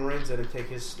get Roman Reigns in and take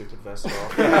his stupid vest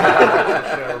off.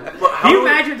 Can you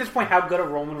imagine at this point how good a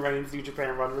Roman Reigns New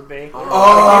Japan run would be?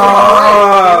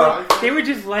 They would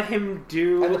just let him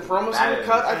do... And the promos he would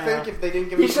cut, I think, if they didn't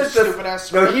give him some stupid ass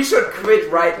script. No, he should quit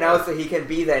right now so he can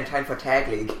be there in time for Tag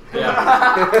League. Yeah.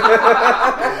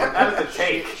 That is a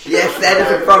take. Yes, that is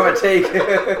a proper take.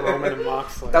 Roman and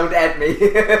Moxley. Don't add me.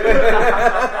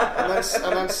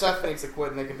 and then Seth needs to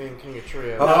quit and they can be in King of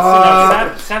Trio.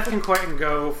 Seth can quit and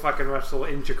go fucking wrestle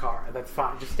in Jakarta. That's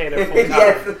fine. Just stay there full time.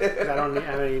 Yes. I don't need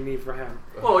any need for him.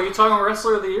 Well, are you talking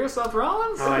Wrestler of the Year, Seth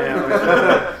Rollins? Oh,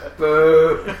 yeah.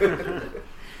 Boo.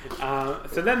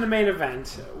 So then the main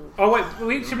event. Oh wait,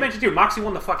 we should mention too. Moxie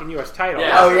won the fucking U.S. title.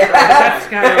 Yeah. Oh yeah,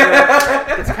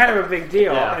 that's kind of a big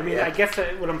deal. Yeah. I mean, I guess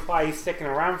that would imply he's sticking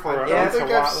around for I think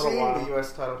I've little seen while. the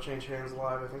U.S. title change hands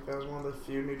live. I think that was one of the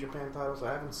few New Japan titles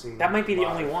I haven't seen. That might be the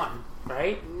live. only one,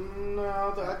 right? No,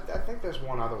 I think there's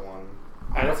one other one.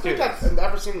 Right, I don't think I've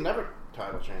ever seen never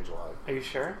title change live. Are you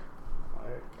sure?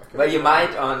 Well, you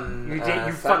might on you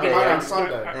Sunday. fucking on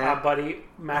Sunday, buddy,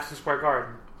 Madison Square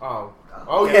Garden. Oh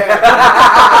yeah.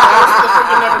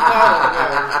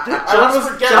 I was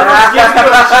forgetting.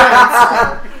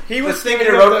 He was Just thinking a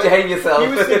of rope to hang yourself. He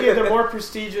was thinking of the more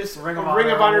prestigious Ring of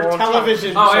Honor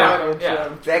television title.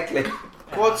 title. Exactly.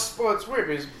 Well, it's weird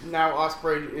because now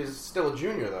Ospreay is still a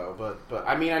junior though, but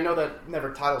I mean I know that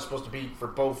never title's supposed to be for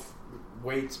both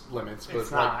weight limits, but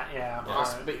it's not. Yeah,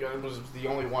 Ospreay was the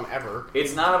only one ever.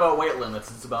 It's not about weight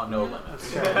limits; it's about no limits.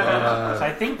 So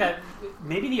I think that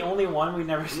maybe the only one we've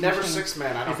never seen. Never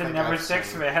 6-man. I don't is a think never I've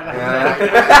 6-man.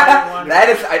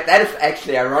 That is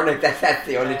actually ironic. That's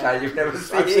the only title you've never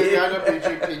seen. I've seen the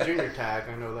IWGP Junior Tag.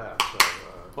 I know that. So,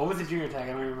 what was the junior tag?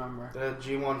 I don't remember. The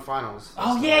G1 Finals.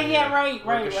 Oh yeah, right.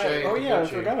 Oh yeah, I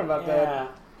forgot about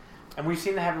that. And we've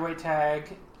seen the heavyweight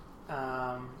tag.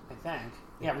 I think.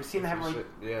 Yeah, we've seen the heavyweight.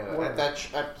 Yeah,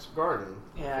 at Garden.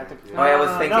 Yeah, at the, I was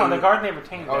thinking. No, the Garden they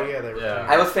retained. Oh yeah, they retained. Yeah.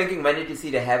 I was thinking, when did you see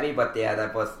the heavy? But yeah,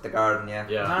 that was the Garden. Yeah.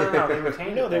 No, they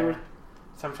retained. No, they were.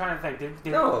 So I'm trying to think.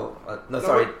 No,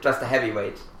 sorry, just the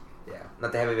heavyweight. Yeah,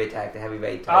 not the heavyweight tag. The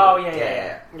heavyweight. Oh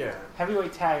yeah.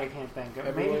 Heavyweight tag, I can't think of.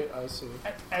 Heavyweight, I see.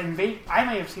 And I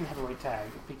may have seen heavyweight tag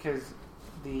because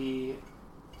the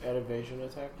Invasion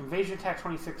Attack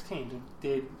 2016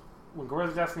 did when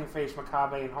Guerrillas of Destiny faced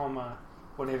Makabe and Homa.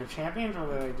 Were they the champions or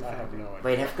were they defending? I have no idea.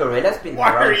 Wait, have Gorillas been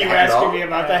Why around? are you asking me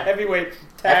about the heavyweight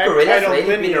tag? Have Gorillas title really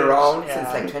been lineage? around since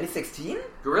like 2016?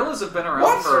 Gorillas have been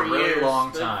around for a really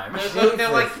long time. They're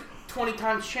like 20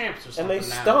 times champs or something. And they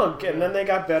stunk, and then they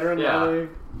got better, and now they...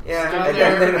 Yeah, and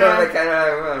then they kind of, I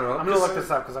don't know. I'm going to look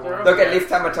this up because I want Look, at least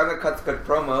Tama Tonga cuts good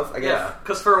promos, I guess. Yeah,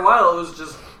 because for a while it was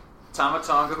just Tama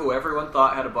Tonga, who everyone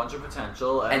thought had a bunch of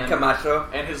potential, and Camacho.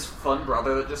 And his fun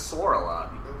brother that just swore a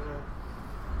lot.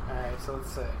 Alright, so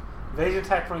let's see. Invasion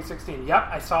Attack 2016. Yep,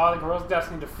 I saw the Guerrillas of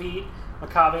Destiny defeat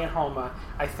Makabe and Homa.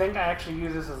 I think I actually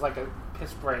use this as like a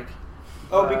piss break.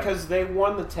 Oh, because they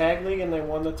won the tag league and they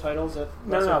won the titles at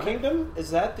Wrestle Kingdom?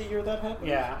 Is that the year that happened?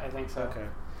 Yeah, I think so. Okay.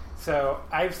 So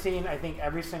I've seen, I think,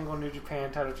 every single New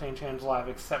Japan title change hands live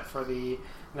except for the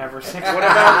Never 6. What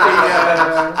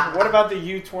about the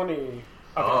U20?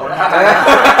 Okay.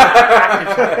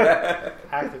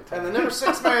 Active and the Never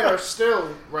 6-man are still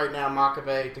right now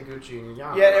Makabe, Taguchi, and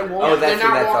Yano. Yeah, it won't. They're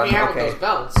not walking out with those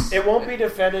belts. It won't be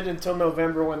defended until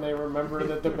November when they remember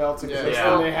that the belts exist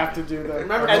and they have to do the.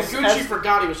 Remember, Taguchi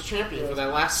forgot he was champion for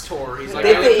that last tour. He's like,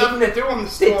 did I have nothing to do on the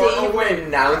Did they even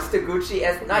announce Taguchi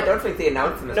as? No, I don't think they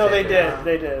announced him as. No, they did.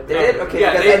 They did. They did. Okay,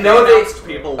 yeah, because they announced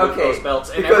people with those belts,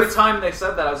 and because every time they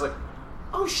said that, I was like,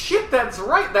 "Oh shit, that's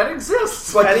right, that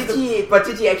exists." But did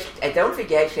he actually? I don't think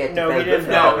he actually had. No, the he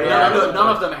belt didn't. None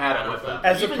of them had it with them.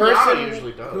 As a Even person Yano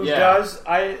usually does. who does,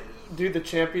 I do the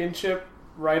championship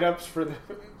write-ups for the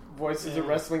Voices of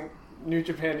Wrestling New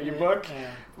Japan ebook.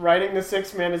 Writing the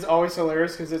 6-man is always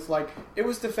hilarious because it's like, it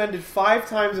was defended 5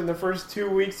 times in the first 2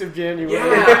 weeks of January,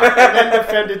 and then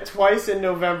defended twice in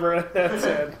November, and that's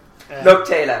it. Look,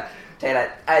 Taylor,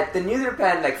 the New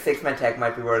Japan 6-man tag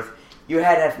might be worse. You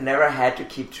have never had to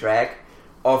keep track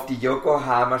of the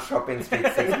Yokohama Shopping Street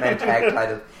 6-man tag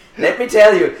titles. Let me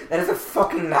tell you, that is a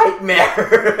fucking nightmare.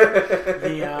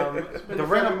 The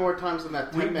Ring of more times than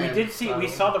that. We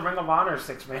saw the Ring of Honor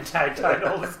 6-man tag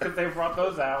titles because they brought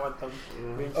those out with them.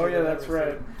 Oh yeah, that's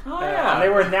right. And they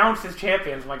were announced as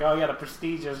champions. I'm like, oh yeah, the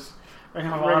prestigious Ring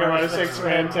of Honor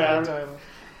 6-man tag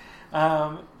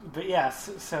title. But yes,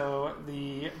 so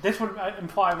this would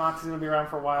imply Moxley's going to be around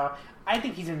for a while. I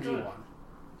think he's in G1.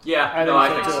 Yeah, I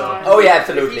think so. Oh yeah,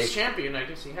 absolutely. If he's champion, I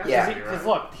guess he has to be. Because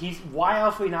look, why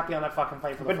else would he not be on that fucking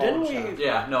fight for the didn't we? show?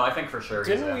 Yeah, no, I think for sure.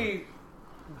 Didn't we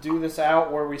do this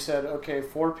out where we said, okay,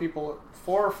 4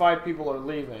 or 5 people are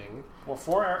leaving? Well,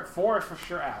 4 is for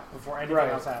sure out before anything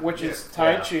else happens. Which is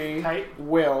Taichi,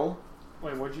 Will.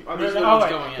 Wait, what'd you?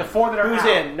 The 4 that are Who's out.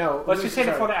 in? No, let's just say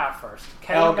the 4 that are out first.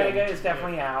 Kenny Omega is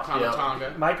definitely out. Tama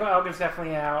Tonga. Michael Elgin's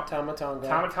definitely out. Tama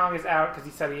Tonga is out because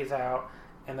he said he is out.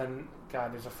 And then,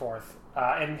 God, there's a 4th.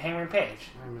 And Hangman Page.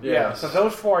 Yeah. So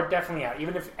those 4 are definitely out.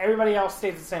 Even if everybody else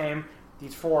stays the same,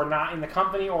 these 4 are not in the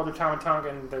company or they're Tama Tonga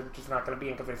and they're just not going to be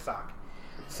in because they suck.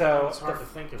 So it's hard to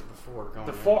think of the 4 going in.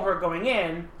 The 4 who are going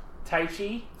in,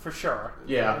 Taichi, for sure.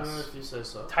 Yeah. If you say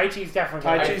so. Taichi's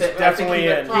definitely definitely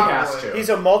in. He has to. He's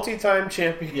a multi-time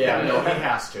champion. Yeah, no, he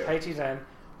has to. Taichi's in.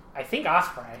 I think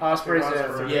Ospreay.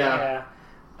 Ospreay's in. Yeah.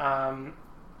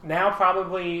 Now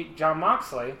probably Jon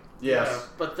Moxley. Yes. Yeah,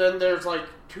 but then there's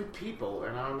 2 people,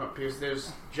 and I don't know, because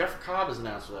there's Jeff Cobb is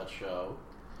announced for that show.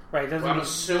 Right, doesn't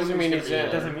mean he's in.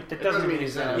 It doesn't mean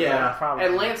he's in. Yeah. Probably.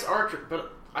 And Lance Archer,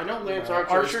 but I know Lance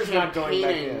Archer's not going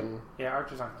back in. Yeah,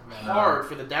 Archer's not going back in. Hard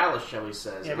for the Dallas show, he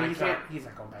says. Yeah, but he's not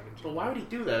going back in. But why would he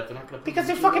do that if they're not going to? Because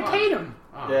they fucking paid him.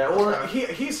 Oh. Yeah, well,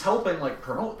 he's helping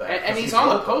promote that, and he's on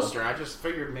the poster. I just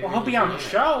figured maybe. Well, he'll be on the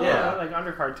show. Yeah,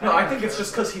 undercard. No, I think it's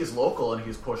just because he's local and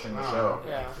he's pushing the show.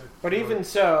 Yeah, but even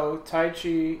so,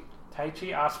 Taichi,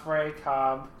 Ospreay,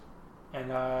 Cobb, and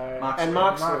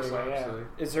Moxley. Yeah.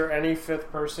 Is there any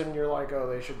 5th person you're like, oh,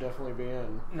 they should definitely be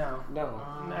in? No.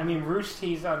 I mean, Roosh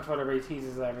teases on Twitter, but he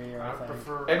teases every year. I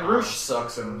prefer. And Roosh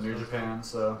sucks in New Japan,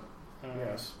 so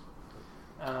yes.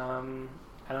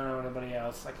 I don't know anybody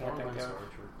else. I can't think of.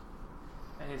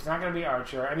 It's not going to be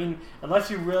Archer. I mean,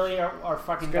 unless you really are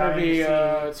fucking dying to see...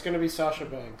 it's going to be Sasha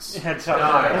Banks. Yeah,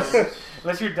 Sasha.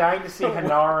 Unless you're dying to see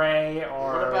Hanare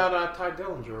or... What about Ty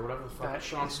Dillinger or whatever the fuck?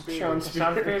 Sean Spears.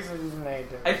 Sean Spears is named.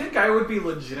 I think I would be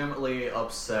legitimately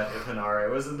upset if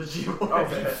Hanare was in the G1. Oh,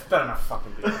 better not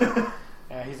fucking be.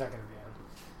 Yeah, he's not going to be in.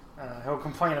 He'll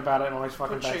complain about it and always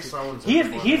fucking backstage.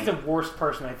 He's the worst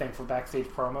person, I think, for backstage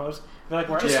promos. They're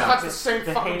like, just cuts the same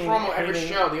fucking promo every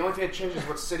show. The only thing that changes is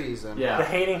what city he's in. Yeah. The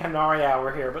hating Hanare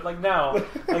hour here. But, no.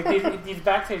 These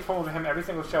backstage promos of him, every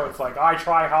single show, it's like, I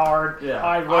try hard. Yeah.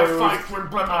 I lose. I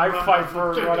fight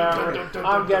for whatever.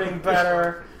 I'm getting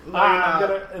better.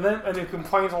 And then he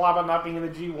complains a lot about not being in the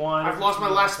G1. I've lost my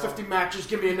last 50 matches.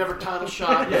 Give me a never title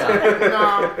shot.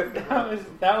 Yeah.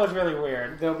 That was really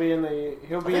weird. He'll be in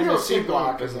the C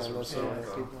block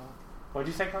again. What'd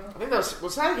you say, Colin? I think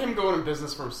was that him going in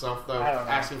business for himself though,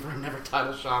 asking for a never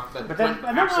title shot. But then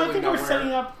I think they were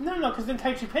setting up. No, because then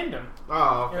Taichi pinned him.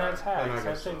 Oh, okay. That's how.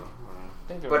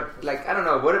 But I don't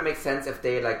know. Would it make sense if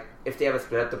they ever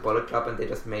split up the Bullet Club and they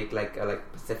just make a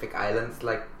Pacific Islands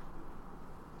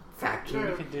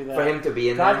faction for him to be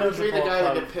in there? The guy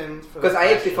that get pinned. Because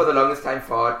I actually for the longest time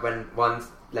thought when once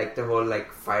the whole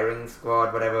firing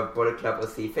squad whatever Bullet Club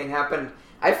OC thing happened,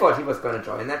 I thought he was going to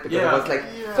join that because it was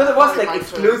so there was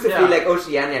exclusively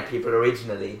Oceania people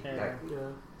originally.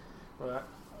 Well,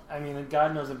 I mean,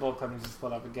 God knows the Bullet Club needs to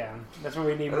split up again. That's what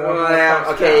we need more.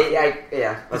 Okay, I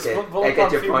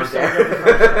get your point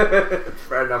there.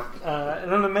 Fair enough.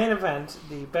 And on the main event,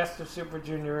 the Best of Super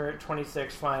Junior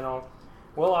 26 final,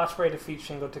 Will Ospreay defeats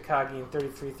Shingo Takagi in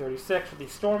 33-36 with the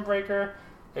Stormbreaker,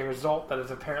 a result that is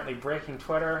apparently breaking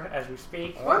Twitter as we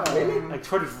speak. What? Really?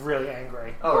 Twitter's really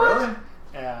angry. Oh, really?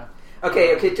 Yeah.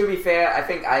 Okay, to be fair, I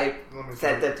think I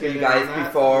said that to you guys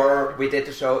before we did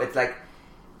the show. It's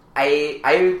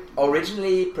I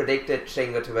originally predicted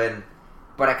Shingo to win,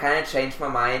 but I kind of changed my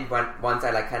mind once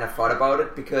I kind of thought about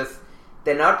it because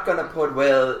they're not gonna put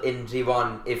Will in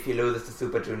G1 if he loses the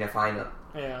Super Junior final.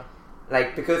 Yeah.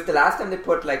 Because the last time they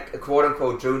put a quote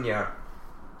unquote junior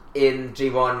in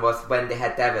G1 was when they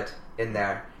had David in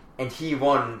there, and he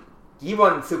won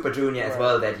Super Junior as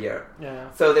well that year. Yeah.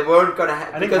 So they weren't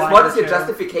gonna because what is your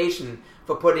justification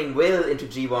for putting Will into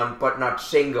G1 but not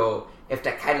Shingo if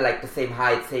they're kind of like the same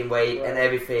height, same weight, and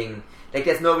everything. Like,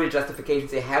 there's no real justification.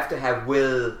 So you have to have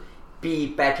Will be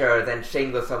better than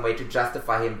Shingo some way to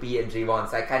justify him be in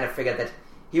G1. So I kind of figured that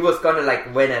he was gonna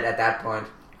like win it at that point.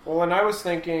 Well, and I was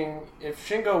thinking, if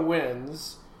Shingo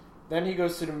wins, then he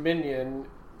goes to Dominion.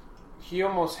 He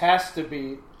almost has to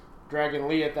beat Dragon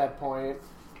Lee at that point,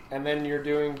 and then you're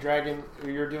doing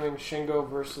Shingo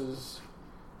versus.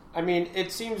 I mean,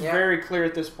 it seems very clear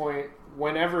at this point,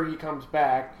 whenever he comes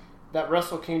back, that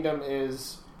Wrestle Kingdom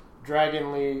is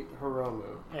Dragon Lee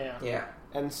Hiromu. Yeah.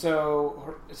 And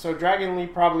so Dragon Lee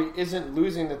probably isn't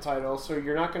losing the title, so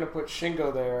you're not going to put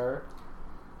Shingo there.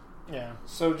 Yeah.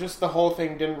 So just the whole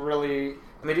thing didn't really.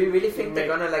 I mean, do you really think they're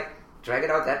gonna like drag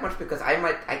it out that much? Because I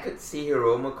could see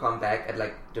Hiromu come back at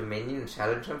like Dominion and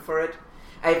challenge him for it.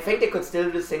 I think they could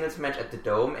still do a singles match at the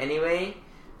Dome anyway,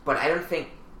 but I don't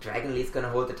think Dragon Lee's gonna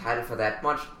hold the title for that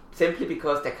much. Simply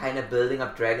because they're kind of building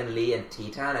up Dragon Lee and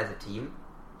Titan as a team.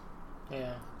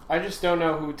 Yeah. I just don't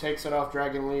know who takes it off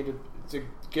Dragon Lee to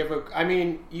give a. I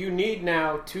mean, you need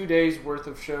now 2 days worth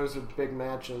of shows of big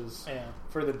matches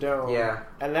for the Dome. Yeah.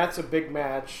 And that's a big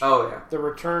match. Oh, yeah. The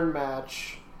return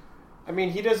match. I mean,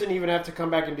 he doesn't even have to come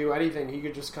back and do anything. He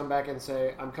could just come back and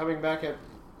say, I'm coming back at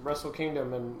Wrestle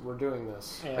Kingdom and we're doing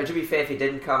this. Yeah. But to be fair, if he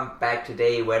didn't come back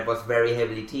today where it was very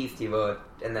heavily teased, he would.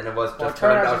 And then it was just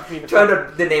turned out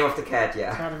the name of the cat, Turned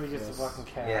out to be just a fucking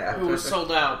cat. Yeah. Who was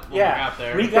sold out when we got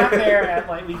there. We got there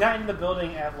at we got into the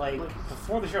building at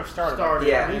before the show started.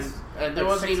 Yeah. And there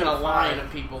wasn't even a line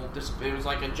of people. It was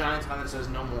like a giant sign that says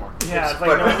no more. Yeah,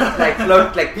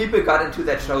 like people got into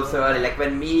that show so early. Like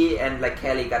when me and like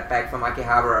Kelly got back from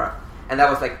Akihabara, and that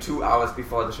was like 2 hours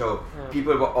before the show. Yeah.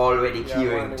 People were already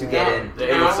queuing to get in.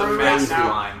 It was a massive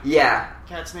line. Yeah.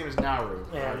 Cat's name is Naru.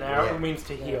 Yeah, Naru means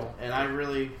to heal. And I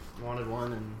really wanted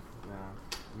one, and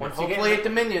hopefully at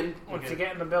Dominion. Once you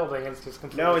get in the building, it's just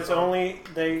completely. No, it's only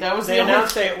they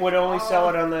announced it would only sell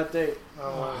it on that date.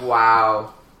 Oh.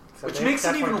 Wow. So which makes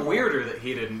it even weirder that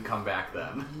he didn't come back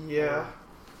then. Yeah.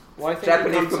 Well, I think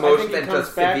Japanese promotion and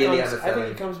just severely I think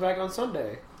he comes back on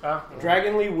Sunday. Oh,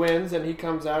 Dragon Lee wins, and he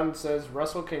comes out and says,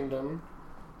 Wrestle Kingdom.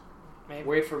 Maybe.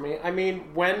 Wait for me. I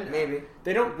mean, maybe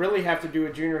they don't really have to do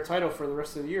a junior title for the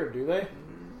rest of the year, do they?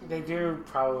 They do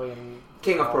probably.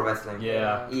 King of Pro Wrestling.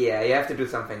 Yeah. Yeah, you have to do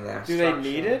something there. Do they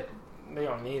need it? They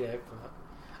don't need it, but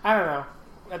I don't know.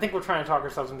 I think we're trying to talk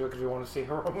ourselves into it because we want to see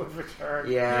Hiromu's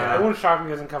return. Yeah. I wouldn't shock me if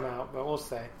he doesn't come out, but we'll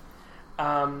see.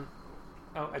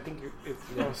 I think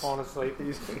you're falling asleep.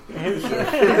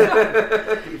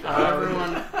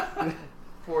 Everyone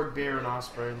poured beer and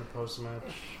Ospreay in the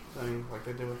post-match thing, like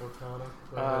they did with Okada.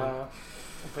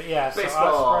 But yeah, so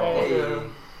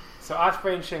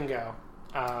Ospreay and Shingo.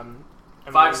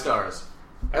 5 stars.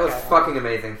 That was fucking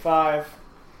amazing. 5.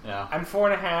 Yeah. I'm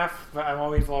 4.5, but I'm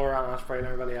always lower on Ospreay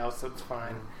than everybody else, so it's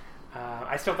fine.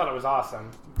 I still thought it was awesome,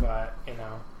 but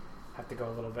have to go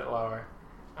a little bit lower.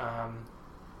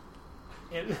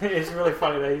 It's really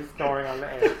funny that he's snoring on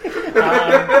the air.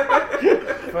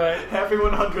 But happy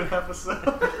 100th episode.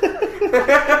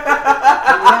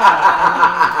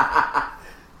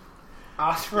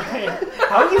 Ospreay,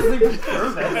 how do you sleep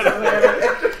through that?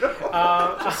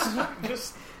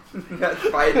 Just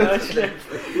fine.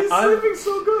 He's sleeping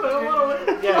so good. I don't want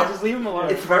to. Yeah, just leave him alone.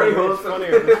 It's very wholesome.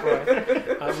 Funnier this way.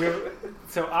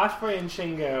 So Ospreay and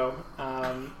Shingo.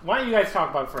 Why don't you guys talk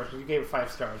about it first? You gave it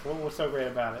 5 stars. What was so great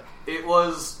about it? It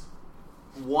was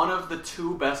one of the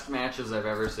 2 best matches I've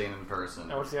ever seen in person.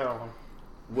 And what's the other one?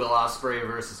 Will Ospreay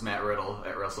versus Matt Riddle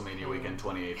at WrestleMania Weekend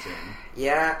 2018.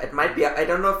 Yeah, it might be. I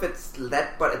don't know if it's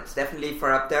that, but it's definitely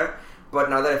far up there. But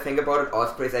now that I think about it,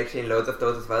 Ospreay's actually in loads of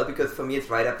those as well, because for me it's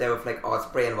right up there with like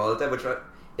Ospreay and Walter, which are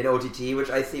in OTT, which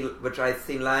I've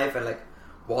seen live, and like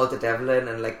Walter Devlin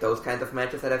and like those kinds of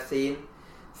matches that I've seen.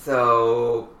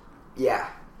 So yeah,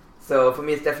 so for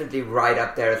me it's definitely right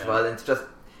up there as well. And it's just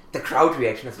the crowd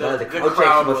reaction as well. The crowd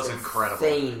reaction was incredible.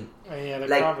 Insane. Yeah, the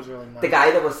crowd was really nice. The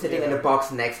guy that was sitting in the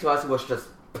box next to us was just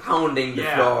pounding the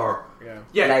floor.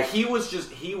 Yeah, like, he was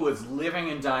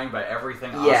living and dying by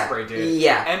everything Ospreay did.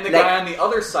 Yeah. And the guy on the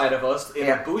other side of us in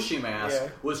a Bushi mask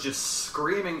was just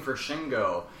screaming for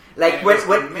Shingo. Like when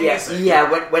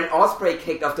Ospreay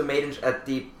kicked off the maiden at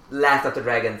the Last of the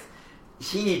Dragons,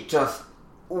 he just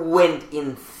went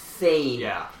insane.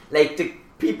 Yeah. Like the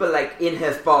people like in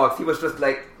his box, he was just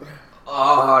like,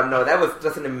 oh no, that was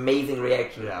just an amazing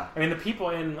reaction. Yeah. I mean, the people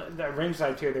in the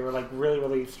ringside too, they were like really,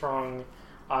 really strong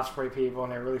Ospreay people,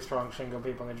 and they're really strong Shingo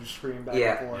people, and they just screamed back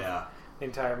and forth the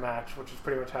entire match, which is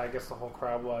pretty much how I guess the whole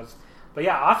crowd was. But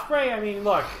yeah, Ospreay, I mean,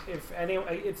 look,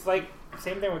 it's like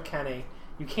same thing with Kenny.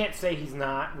 You can't say he's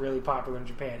not really popular in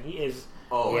Japan. He is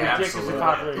Oh, ridiculously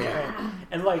popular in Japan.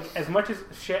 And like, as much as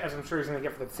shit as I'm sure he's going to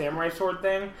get for the samurai sword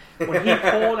thing, when he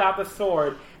pulled out the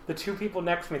sword, the two people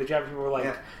next to me, the Japanese people, were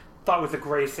like, thought it was the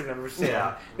greatest thing I've ever seen.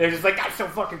 Yeah. They're just like, that's so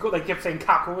fucking cool. Like, kept saying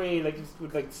kakui,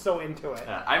 like so into it.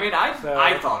 I mean, I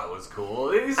thought it was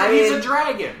cool. He's a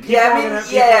dragon.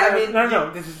 No,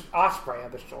 this is Osprey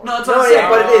at the sword. No,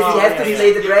 but it is. He has to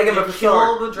slay the dragon with a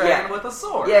sword. Kill the dragon with a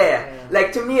sword. Yeah.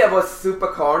 Like, to me, it was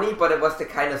super corny, but it was the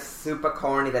kind of super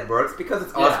corny that works because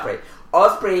it's Osprey.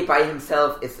 Osprey by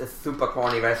himself is a super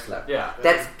corny wrestler. Yeah.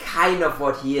 That's kind of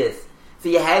what he is. So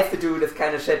he has to do this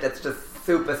kind of shit that's just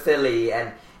super silly,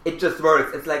 and it just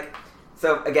works. It's like,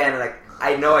 so again, like,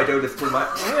 I know I do this too much.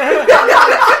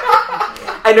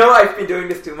 I know I've been doing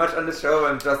this too much on the show.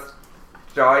 I'm just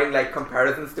drawing like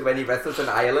comparisons to when he wrestles in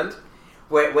Ireland,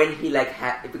 when he like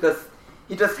because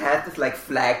he just has this like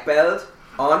flag belt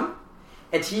on,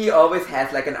 and he always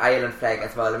has like an Ireland flag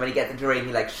as well. And when he gets into the ring,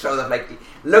 he like shows off like,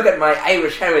 look at my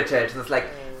Irish heritage. And it's like,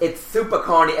 it's super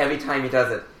corny every time he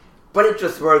does it, but it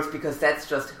just works because that's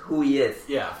just who he is.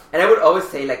 Yeah. And I would always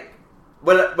say like,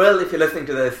 well, if you're listening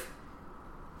to this,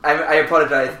 I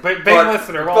apologize. Big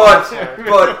listener,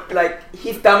 but like,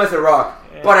 he's dumb as a rock.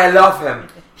 Yeah. But I love him.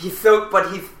 He's so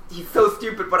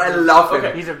stupid, but I love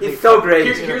him. He's so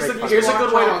great. Here's a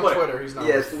good way to put it.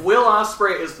 Yes. Will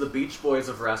Ospreay is the Beach Boys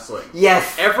of wrestling.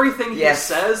 Yes. Everything he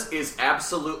says is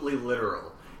absolutely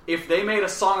literal. If they made a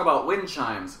song about wind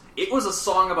chimes, it was a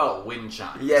song about wind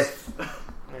chimes. Yes.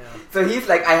 So he's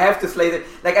like, I have to slay the...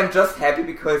 Like, I'm just happy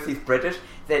because he's British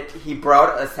that he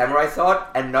brought a samurai sword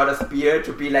and not a spear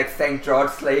to be like St. George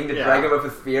slaying the dragon with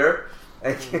a spear.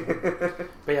 But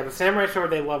yeah, the samurai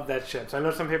sword, they love that shit. So I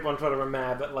know some people on Twitter were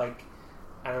mad, but like,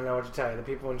 I don't know what to tell you. The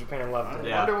people in Japan loved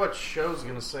it. I wonder what Sho's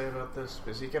going to say about this,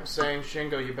 because he kept saying,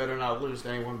 Shingo, you better not lose to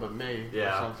anyone but me,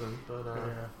 or something. But,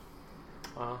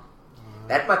 well...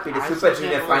 That might be the Super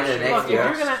Junior final next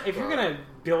year. If you're gonna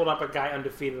build up a guy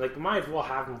undefeated, like, you might as well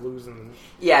have him losing.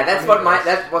 Yeah, that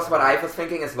was what I was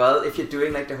thinking as well. If you're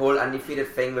doing like the whole undefeated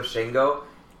thing with Shingo,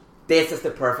 this is the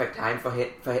perfect time for him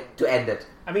to end it.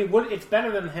 I mean, it's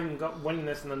better than him winning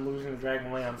this and then losing the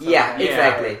Dragon Way on Sunday. Yeah,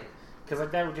 exactly. Because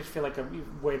like that would just feel like a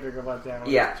way bigger letdown.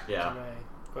 Yeah.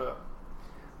 But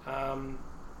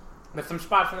there's some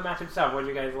spots in the match itself. What did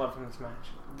you guys love from this match?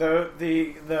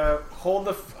 The hold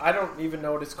I don't even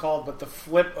know what it's called, but the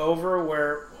flip over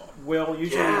where Will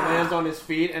usually lands on his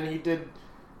feet, and he did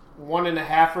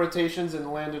 1.5 rotations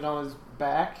and landed on his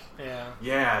back.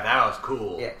 Yeah, that was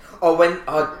cool. Yeah. Or when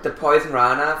the Poison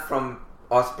Rana from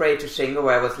Osprey to Shingo,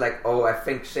 where I was like, I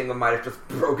think Shingo might have just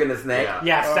broken his neck.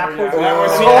 That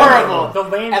was horrible. The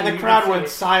landing, and the crowd went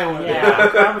silent. Yeah, the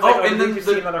crowd was like, and then you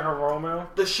see another Hiromu.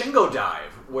 The Shingo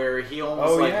dive, where he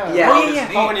almost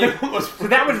so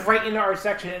that was right into our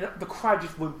section, and the crowd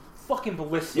just went fucking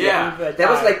ballistic. Yeah, that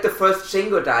was like the first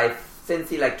Shingo dive since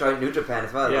he like joined New Japan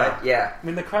as well, right? Yeah. I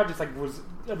mean, the crowd just like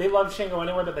they loved Shingo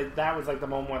anyway, but that was like the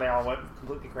moment where they all went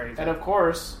completely crazy. And of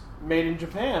course, made in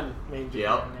Japan.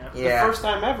 Yeah. The first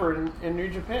time ever in New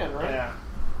Japan, right? Yeah.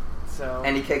 So.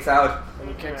 And he kicks out.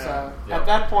 Out. At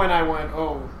that point, I went,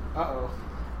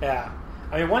 Yeah.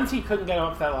 I mean, once he couldn't get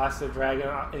up that last dragon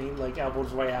and he like elbowed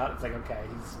his way out, it's like, okay,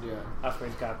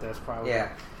 Osprey's got this probably.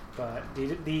 Yeah. But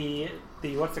the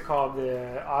what's it called?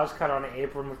 The Oz cut on the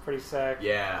apron was pretty sick.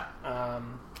 Yeah.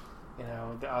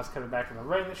 The Oz cut back in the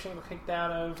ring that Shingo kicked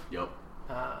out of. Yep.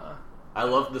 I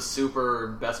love the super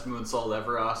best moonsault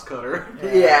ever Oz cutter.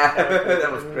 Yeah. That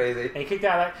was crazy. And he kicked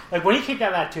out that, like when he kicked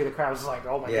out that too, the crowd was like,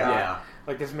 oh my god. Yeah.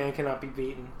 Like this man cannot be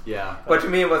beaten. Yeah. But to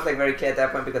me it was like very clear at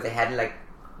that point because they hadn't like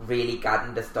really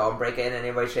gotten the Stormbreaker in any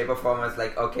way, shape or form. I was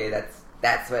like, okay,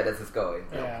 that's where this is going.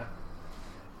 Yeah.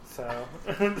 So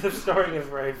the story is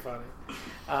very funny.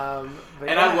 I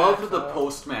loved the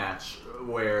post match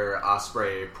where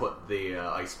Ospreay put the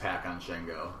ice pack on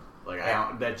Shingo. Like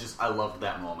I loved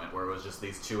that moment where it was just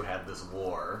these two had this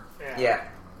war. Yeah.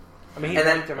 I mean, he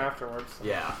thanked him afterwards. So.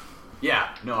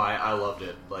 Yeah. No, I loved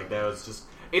it. Like that was just.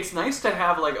 It's nice to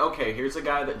have like, okay, here's a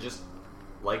guy that just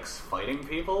likes fighting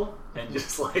people and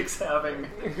just likes having.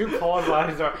 Who called loud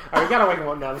his door? Alright, we gotta wake him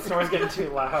up now. The story's getting too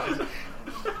loud.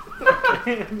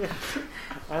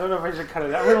 I don't know if I should cut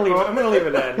it out. I'm gonna leave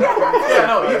it in. You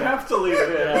have to leave it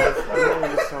in. Yeah, I'm gonna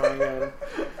leave the story in.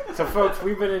 So, folks,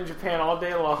 we've been in Japan all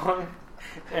day long,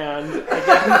 and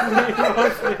again,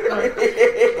 most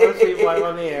people I'm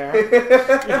on the air.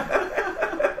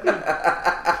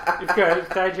 It's good. It's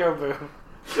Daijobu.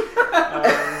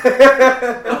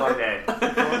 Long day.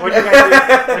 What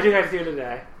did you guys do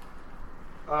today?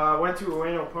 Went to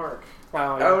Ueno Park.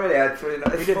 Oh, really? That's really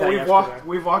nice. We did that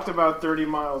we've walked about 30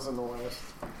 miles in the West.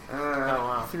 Oh,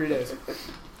 wow. 3 days.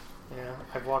 Yeah,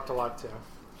 I've walked a lot too.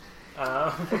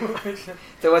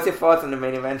 So what's your thoughts on the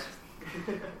main event?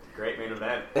 Great main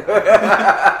event.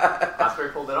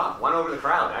 Ospreay pulled it off. Won over the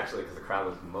crowd, actually, because the crowd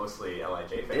was mostly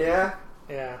LIJ fans. Yeah.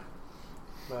 Yeah.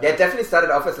 But it definitely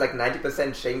started off as like 90%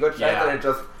 Shingo chant, and it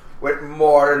just went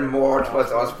more and more towards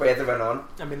Ospreay as it went on.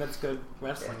 I mean, that's good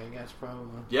wrestling, I guess,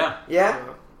 probably. Yeah. Yeah.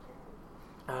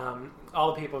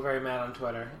 All the people are very mad on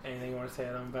Twitter. Anything you want to say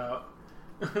to them about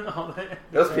all that?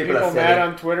 Those people are mad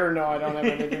on Twitter? No, I don't have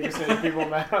anything to say to people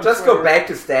mad on just Twitter. Go back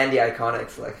to Stan the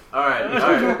Iconics. Like. All right.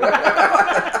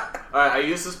 I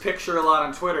use this picture a lot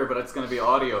on Twitter, but it's going to be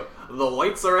audio. The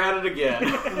whites are at it again.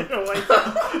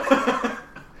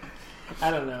 I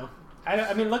don't know.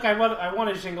 I mean, look, I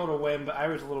wanted Shingo to win, but I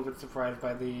was a little bit surprised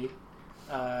by the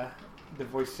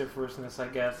vociferousness, I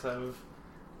guess, of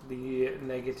the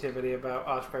negativity about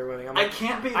Ospreay winning. I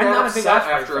can't be that upset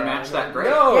after a match that great.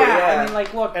 No, I mean,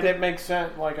 like, look, and it makes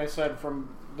sense. Like I said, from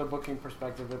the booking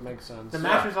perspective, it makes sense. The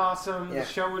match was awesome. The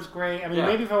show was great. I mean,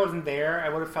 maybe if I wasn't there, I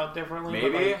would have felt differently. Maybe.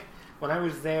 But, like, when I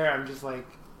was there, I'm just like,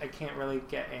 I can't really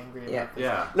get angry about this.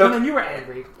 Yeah. Look, and you were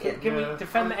angry. Can we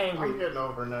defend the angry? I'm getting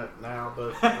over that now,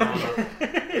 but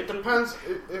it depends.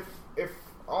 If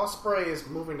Ospreay is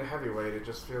moving to heavyweight, it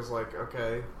just feels like,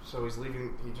 okay, so he's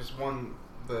leaving. He just won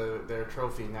their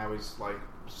trophy. Now he's like,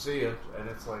 see ya, and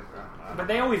it's like. But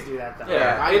they always do that, though.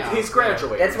 Yeah, he's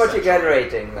graduating. That's what you're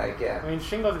generating, like, yeah. I mean,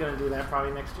 Shingo's going to do that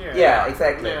probably next year. Yeah,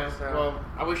 exactly. Yeah. So. Well,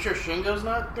 are we sure Shingo's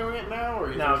not doing it now,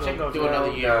 or no? Shingo's do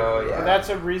another year. No, yeah. But that's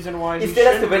a reason why he still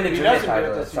has to win the junior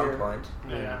title at some year. point.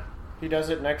 Yeah. He does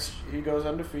it next. He goes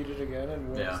undefeated again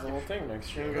and wins the whole thing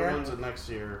next year. Shingo wins it next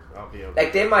year. I'll be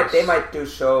okay. Like they might do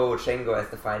show Shingo as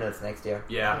the finals next year.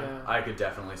 Yeah, I could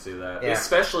definitely see that. Yeah.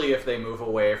 Especially if they move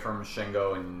away from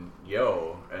Shingo and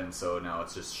Yo, and so now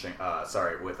it's just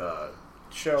with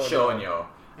Sho and Yo,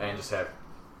 and just have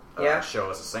Sho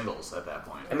as a singles at that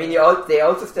point. I mean, they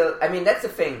also still. I mean, that's the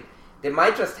thing. They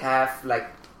might just have like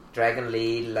Dragon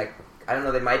Lee, like I don't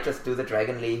know. They might just do the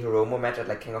Dragon Lee Hiromu match at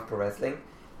like King of Pro Wrestling.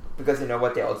 Because you know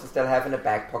what they also still have in the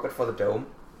back pocket for the Dome?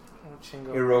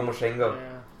 Hiromu Shingo.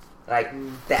 Yeah. Like,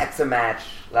 that's a match.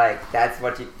 Like, that's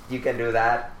what you can do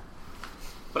that.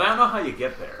 But I don't know how you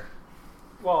get there.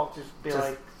 Well, just be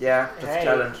like... Yeah, just hey,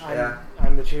 challenge.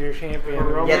 I'm the junior champion.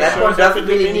 Yeah, that one doesn't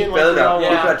really need build-up.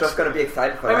 People are just going to be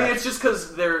excited for that. I mean, it's just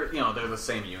because they're the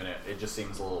same unit. It just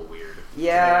seems a little weird.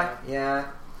 Yeah.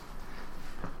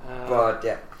 But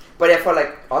for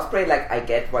like, Ospreay, like, I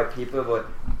get why people would...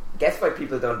 guess why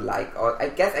people don't like, or I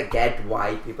guess I get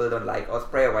why people don't like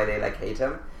Ospreay or why they like hate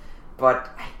him, but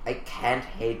I can't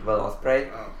hate Will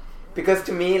Ospreay because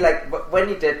to me, like when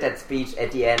he did that speech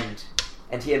at the end,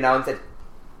 and he announced that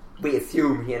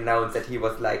he announced that he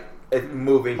was like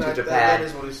moving to Japan. That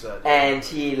is what he said. And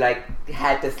he like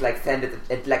had this like sentence,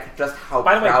 like just how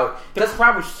By the proud. way, the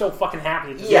crowd was so fucking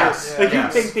happy. Yes. Like you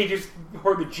think they just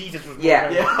heard that Jesus was born.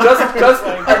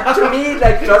 Just to me,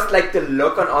 like just like the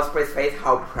look on Ospreay's face,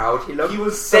 how proud he looked. He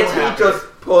was so happy. He just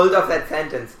pulled off that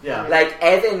sentence. Yeah. Like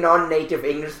as a non-native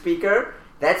English speaker,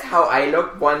 that's how I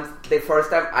looked once the first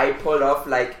time I pulled off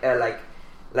like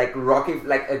Rocky,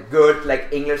 like a good like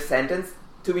English sentence.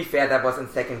 To be fair, that was in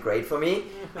second grade for me,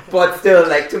 but still,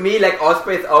 like to me, like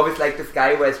Ospreay is always like this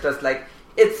guy where it's just like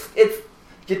it's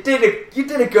you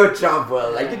did a good job,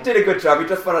 Will. Like you did a good job. You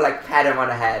just want to like pat him on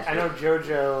the head. I know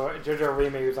Jojo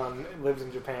Rime, who's lives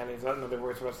in Japan. He's another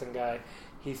voice wrestling guy.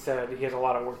 He said he has a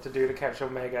lot of work to do to catch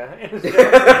Omega.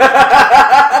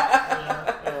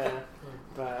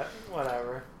 But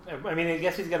whatever. I mean, I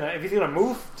guess if he's gonna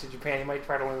move to Japan, he might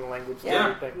try to learn the language.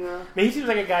 Yeah. I mean, he seems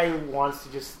like a guy who wants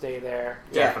to just stay there.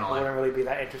 Definitely. Wouldn't really be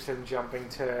that interested in jumping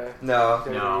to No.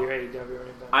 AEW or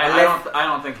anything. I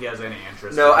don't think he has any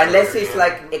interest. No, unless he's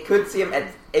like, it could see him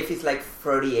if he's like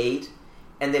 38,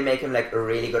 and they make him like a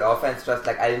really good offense. Just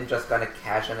like I'm just gonna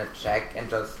cash in a check and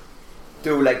just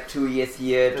do like 2 years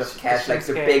here, just cash like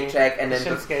the big check, and then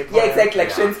just exactly like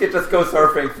Shinsuke, just go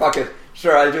surfing. Fuck it,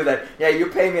 sure, I'll do that. Yeah, you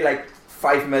pay me like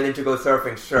 $5 million to go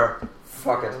surfing, sure,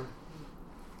 fuck it.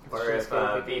 Or if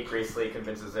B. Priestley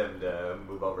convinces him to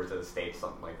move over to the States,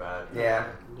 something like that. Yeah.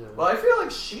 Well, I feel like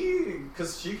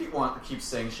because she keeps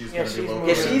saying she's going to be local.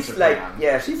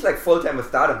 Yeah, she's like full time with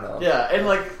Stardom now. Yeah, and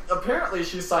like apparently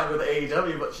she's signed with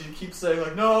AEW, but she keeps saying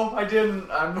like, no, I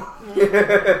didn't. I'm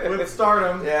with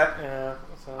Stardom. Yeah.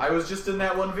 So. I was just in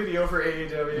that one video for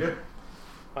AEW.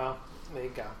 Well, there you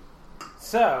go.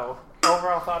 So,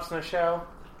 overall thoughts on the show?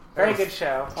 Very good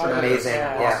show. Amazing.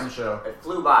 Awesome show. It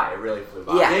flew by. It really flew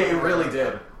by. Yeah, it really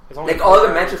did. Like all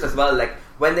the matches as well. Like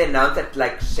when they announced that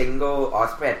like Shingo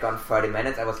Ospreay had gone 30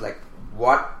 minutes, I was like,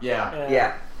 what? Yeah,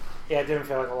 it didn't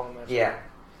feel like a long match. Yeah.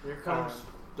 Here comes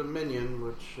Dominion,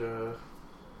 which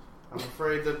I'm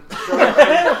afraid that.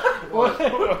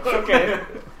 Okay.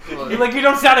 You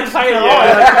don't sound excited at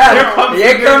all.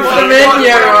 Here comes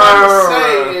Dominion. What I'm trying to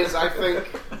say is, I think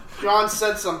John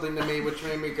said something to me which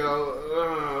made me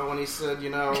go when he said,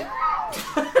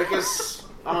 because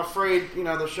I'm afraid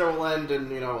the show will end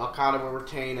and Okada will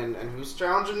retain and who's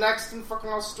challenging next in fucking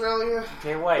Australia?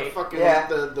 Jay White.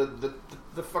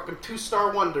 The fucking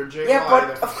 2-star wonder, Jay White. Yeah,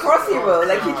 but of course he will.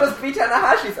 He just beat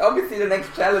Tanahashi. He's obviously the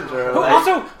next challenger.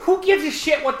 Also, who gives a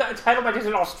shit what the title match is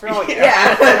in Australia?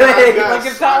 Yeah.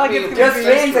 It's not like it's just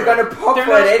fans are gonna pop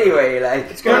for it anyway.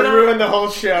 It's gonna ruin the whole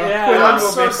show. Yeah. I'm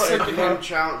so sick of him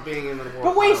being in the World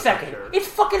But wait a second. It's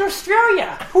fucking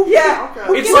Australia. Who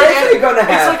it's actually gonna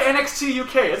have. It's like NXT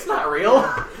UK. It's not real.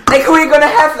 Who are you gonna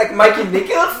have? Mikey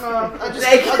Nichols? No, I just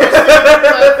think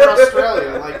that for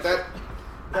Australia,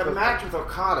 that match with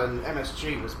Okada and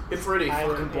MSG was pretty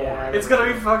fucking boring. It's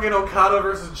gonna be fucking Okada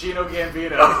versus Gino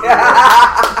Gambino.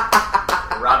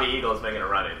 Robbie Eagle's making a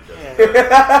run in.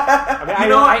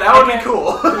 That would be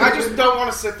cool. I just don't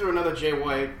want to sit through another Jay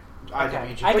White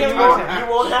IWGP. You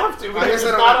won't have to because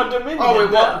it's not on Dominion. Oh, it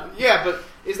won't. Yeah, but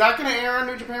is that going to air on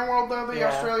New Japan World though? The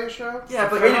Australia show? Yeah,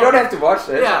 but you don't have to watch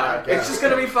it. Yeah, it's just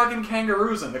going to be fucking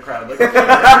kangaroos in the crowd. If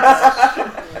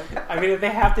they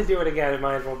have to do it again, it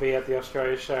might as well be at the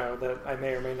Australia show that I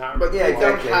may or may not. But yeah, you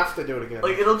don't have to do it again.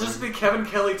 It'll just be Kevin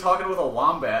Kelly talking with a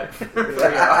wombat for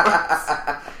 3 hours.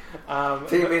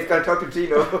 He's going to talk to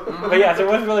Gino. But yeah, so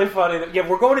it was really funny.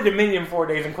 We're going to Dominion 4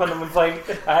 days, and Quentin was like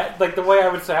the way I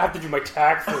would say, I have to do my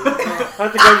taxes.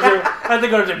 I have to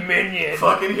go to Dominion.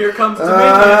 Fucking here comes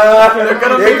Dominion. They're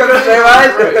gonna make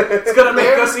it's gonna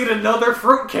make us eat another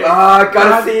fruitcake. I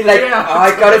gotta see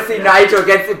Naito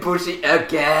against Ibushi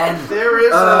again. There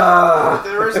is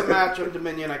a match on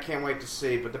Dominion I can't wait to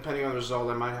see, but depending on the result,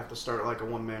 I might have to start a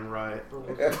one-man riot.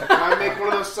 Can I make one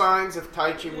of those signs if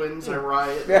Taichi wins, I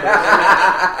riot?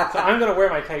 So I'm gonna wear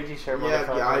my Taichi shirt.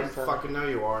 I fucking know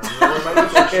you are. I'm gonna wear my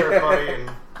Taichi shirt, buddy,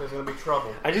 and there's gonna be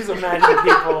trouble. I just imagine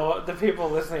the people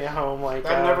listening at home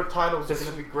that never title's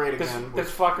gonna be great again. This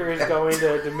fucker is going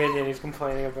to Dominion. He's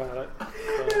complaining about it. So.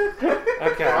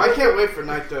 Okay. Well, I can't wait for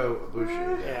Naito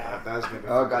Ibushi. Yeah, that's gonna be.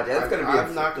 Oh god, that's gonna be.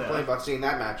 I'm not complaining about seeing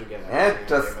that match again. They're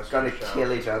just gonna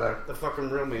kill each other. The fucking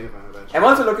real main event of that show. I'm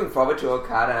also looking forward to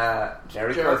Okada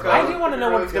Jericho. As well. I do want to know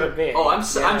what it's gonna be. Oh, I'm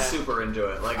super into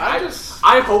it.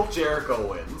 I hope Jericho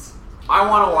wins. I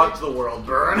want to watch the world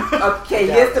burn. Okay,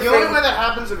 here's the only way that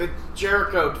happens if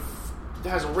Jericho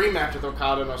has a rematch with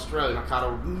Okada in Australia, and Okada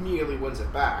immediately wins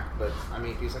it back. But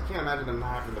because I can't imagine them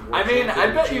having the. I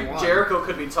bet you Jericho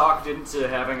could be talked into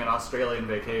having an Australian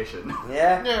vacation.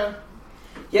 Yeah.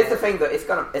 Here's the thing, though. Is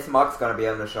Mox gonna be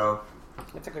on the show?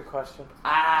 That's a good question.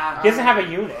 He doesn't have a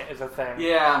unit, is a thing.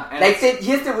 Yeah.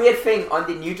 Here's the weird thing on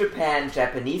the New Japan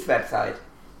Japanese website.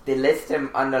 They list him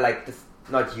under this,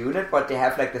 not unit, but they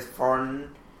have this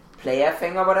foreign player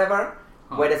thing or whatever,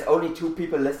 where there's only 2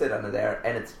 people listed under there,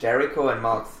 and it's Jericho and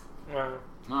Mox. Okay.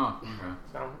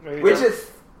 So which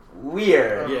is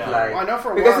weird. Yeah. I know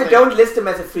for a because while they don't list him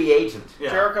as a free agent. Yeah.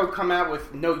 Jericho come out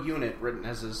with no unit written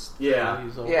as his. He's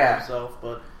over himself,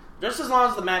 but. Just as long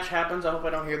as the match happens, I hope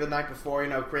I don't hear the night before,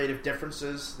 creative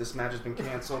differences. This match has been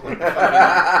canceled.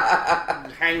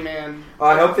 Hangman. Oh,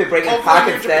 I hope they bring in Pac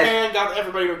instead. Japan got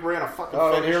everybody to agree on a fucking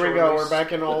finish. Here we go. We're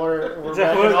back in all or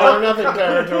nothing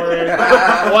territory.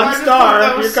 1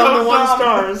 star. Here come the 1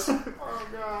 stars. Oh,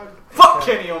 God. Fuck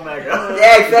Kenny Omega.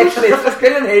 Yeah, exactly. It's just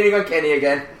Dylan hating on Kenny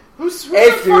again. Who's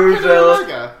as usual.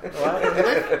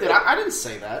 I didn't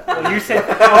say that. Well, you said.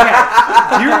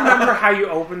 Okay. Do you remember how you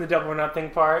opened the Double or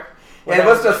Nothing part? Yeah, it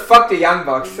was just fuck the Young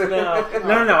Bucks. No. It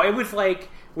was I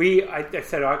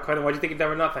said, what do you think of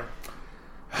Double or Nothing?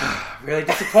 Really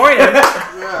disappointed.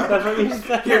 Yeah. That's what you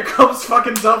said. Here comes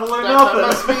fucking Double or Nothing. That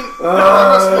must be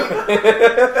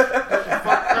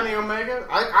fuck Kenny Omega.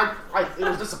 It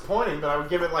was disappointing, but I would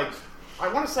give it I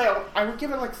want to say I would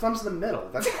give it thumbs in the middle.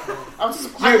 I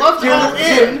loved all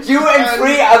in. You and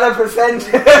 3 other percent.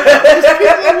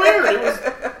 It's weird. It was.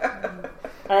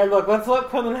 All right, look. Let's let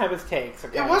Quinlan have his takes.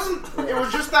 Okay? It wasn't. It was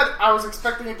just that I was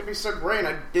expecting it to be so great.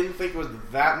 I didn't think it was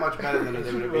that much better than it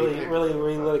would be. Really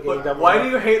litigating Double. Why do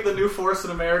you hate the new force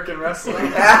in American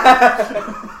wrestling?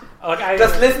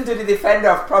 Just listen to the defender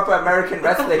of proper American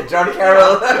wrestling, John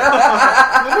Carroll. We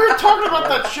were talking about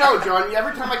that show, John.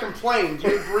 Every time I complained,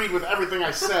 you agreed with everything I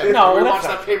said. No, we watched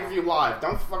that pay-per-view live.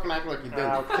 Don't fucking act like you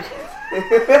didn't. Okay. Say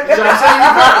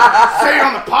it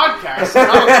on the podcast.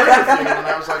 And I'll agree with you. And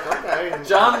I was like, okay. And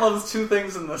John loves 2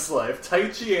 things in this life: Tai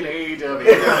Chi and AEW.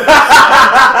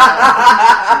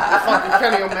 fucking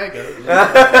Kenny Omega.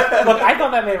 Look, I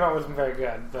thought that main event wasn't very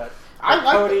good, but I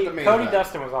liked the main Cody event.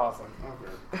 Dustin was awesome.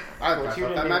 I thought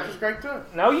that match was great too.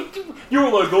 No, you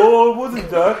were like, oh, it wasn't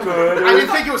that good. I didn't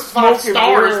think it was 5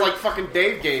 stars beer. like fucking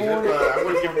Dave gave it, but I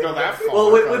wouldn't give it go that far.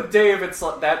 Well, with Dave, that's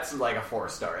like a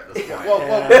 4-star at this point.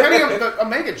 Well, depending on the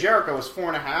Omega Jericho was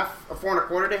 4.5 or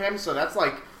 4.25 to him, so that's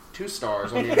like 2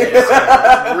 stars on the Omega scale.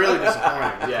 That's really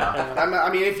disappointing. Yeah. I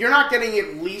mean, if you're not getting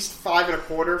at least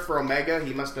 5.25 for Omega,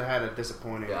 he must have had a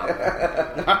disappointing.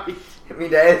 I mean,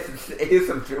 there is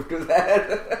some truth to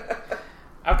that.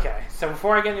 Okay, so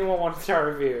before I get any more 1-star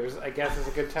reviews, I guess it's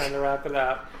a good time to wrap it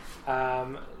up.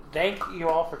 Thank you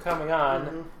all for coming on.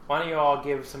 Mm-hmm. Why don't you all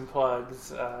give some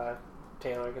plugs?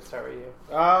 Taylor, I can start with you.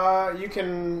 You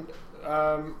can...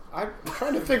 I'm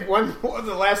trying to think what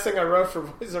the last thing I wrote for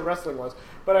Voices of Wrestling was.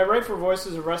 But I write for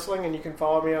Voices of Wrestling, and you can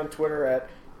follow me on Twitter at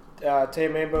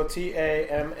Taimbo,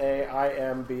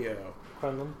 Tamaimbo.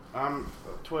 Quinlan?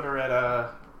 Twitter at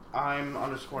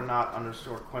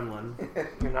I'm_not_Quinlan.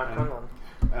 You're not Quinlan.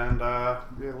 And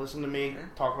listen to me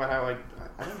talk about how I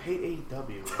don't hate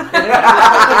AEW. Because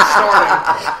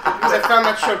I found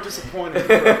that show disappointing.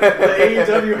 The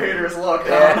AEW haters look.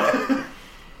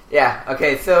 Yeah,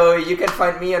 okay, so you can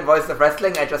find me on Voices of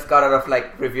Wrestling. I just got out of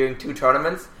reviewing 2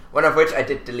 tournaments, one of which I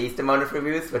did the least amount of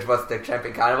reviews, which was the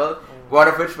Champion Carnival. One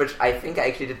of which I think I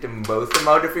actually did the most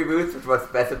amount of reviews, which was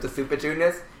Best of the Super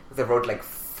Juniors, because I wrote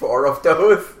 4 of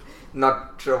those.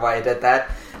 Not sure why I did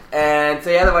that. And so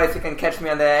yeah, otherwise you can catch me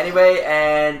on there anyway,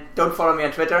 and don't follow me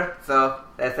on Twitter, so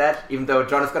that's that, even though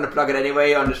John is going to plug it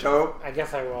anyway on the show. I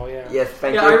guess I will, yeah. Yes,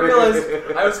 thank you. I realized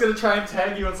I was going to try and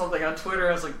tag you on something on Twitter.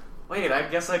 I was like, wait, I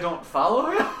guess I don't follow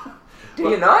him? Do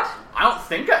you not? I don't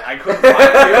think I couldn't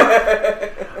find you.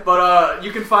 But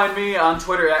you can find me on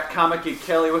Twitter at Comic Geek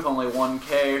Kelly with only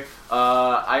 1K.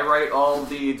 I write all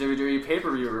the WWE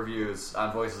pay-per-view reviews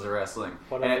on Voices of Wrestling.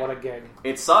 What a gig.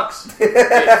 It sucks.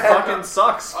 It fucking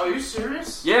sucks. Are you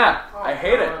serious? Yeah, I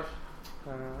hate it.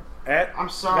 I'm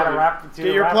sorry.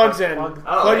 Get your plugs in.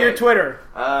 Plug your Twitter.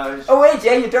 Oh wait,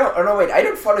 yeah, you don't. Oh no, wait, I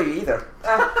don't follow you either.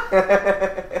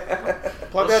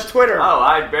 Plug that Twitter. Oh,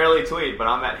 I barely tweet, but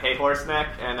I'm at Hey Horseneck,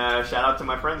 and shout out to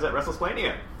my friends at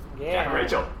WrestleSplania. Yeah. Jack and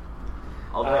Rachel.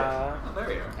 All day.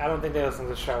 There you are. I don't think they listen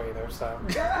to the show either, so.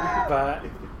 But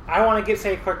I want to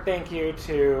say a quick thank you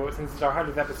to, since it's our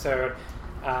 100th episode,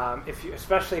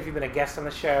 especially if you've been a guest on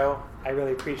the show, I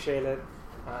really appreciate it.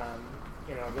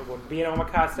 It wouldn't be an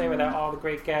omakase without all the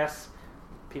great guests,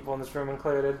 people in this room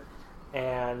included.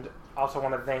 And also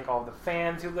want to thank all the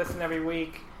fans who listen every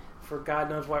week for God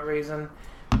knows what reason.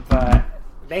 But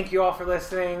thank you all for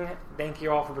listening. Thank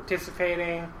you all for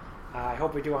participating. I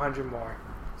hope we do 100 more.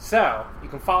 So, you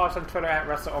can follow us on Twitter at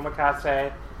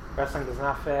WrestleOmakase. Wrestling does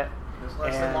not fit. It's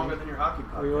lasting longer than your hockey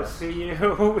podcast. We will see you.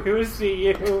 We will see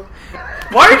you.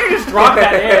 Why did you just drop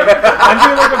that in? I'm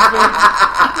doing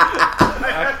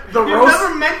You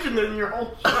never mentioned it in your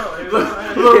whole show.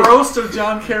 The roast of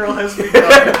John Carroll has begun.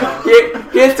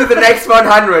 Here's to the next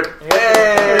 100.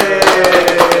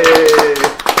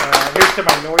 Here's to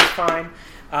my noise fine.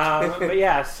 But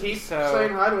yes, he's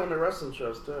saying hi to him on the wrestling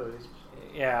shows too.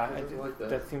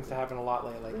 That seems to happen a lot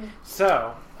lately.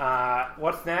 So,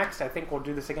 what's next? I think we'll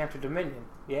do this again for Dominion.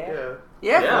 Yeah. I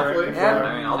mean,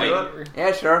 I'll do it.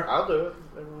 Yeah, sure. I'll do it.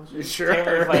 You sure?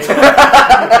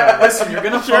 Listen, you're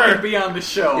gonna fucking be on the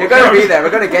show. You're gonna be there. We're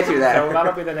gonna get you there. So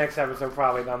that'll be the next episode,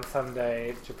 probably on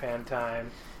Sunday, Japan time,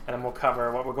 and then we'll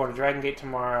cover what we're going to Dragon Gate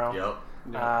tomorrow. Yep.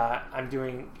 I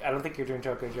don't think you're doing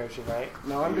Tokyo Joshi, right?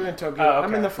 No, I'm doing Tokyo. Oh, okay.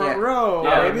 I'm in the front Yeah. row,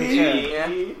 Yeah, baby. me too.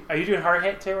 Yeah. Are you doing hard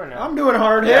hit too, or no? I'm doing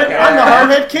hard hit. Okay. I'm the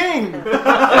hard hit king.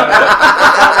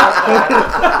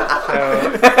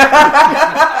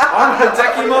 I'm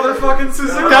Hideki motherfucking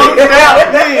Suzuki. Don't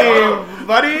doubt me,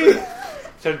 buddy.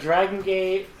 So Dragon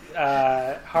Gate,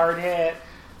 hard hit,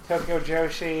 Tokyo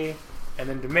Joshi, and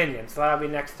then Dominion. So that'll be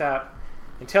next up.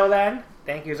 Until then,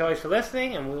 thank you as always for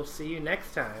listening, and we'll see you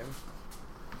next time.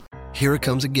 Here it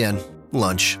comes again.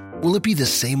 Lunch. Will it be the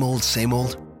same old, same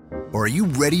old? Or are you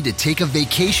ready to take a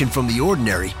vacation from the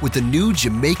ordinary with the new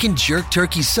Jamaican Jerk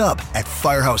Turkey Sub at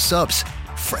Firehouse Subs?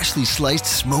 Freshly sliced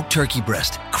smoked turkey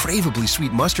breast, craveably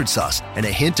sweet mustard sauce, and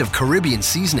a hint of Caribbean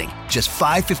seasoning. Just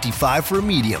 $5.55 for a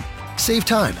medium. Save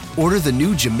time. Order the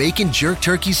new Jamaican Jerk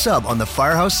Turkey Sub on the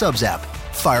Firehouse Subs app.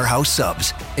 Firehouse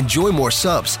Subs. Enjoy more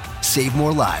subs. Save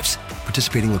more lives.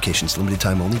 Participating locations. Limited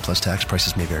time only, plus tax.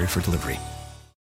 Prices may vary for delivery.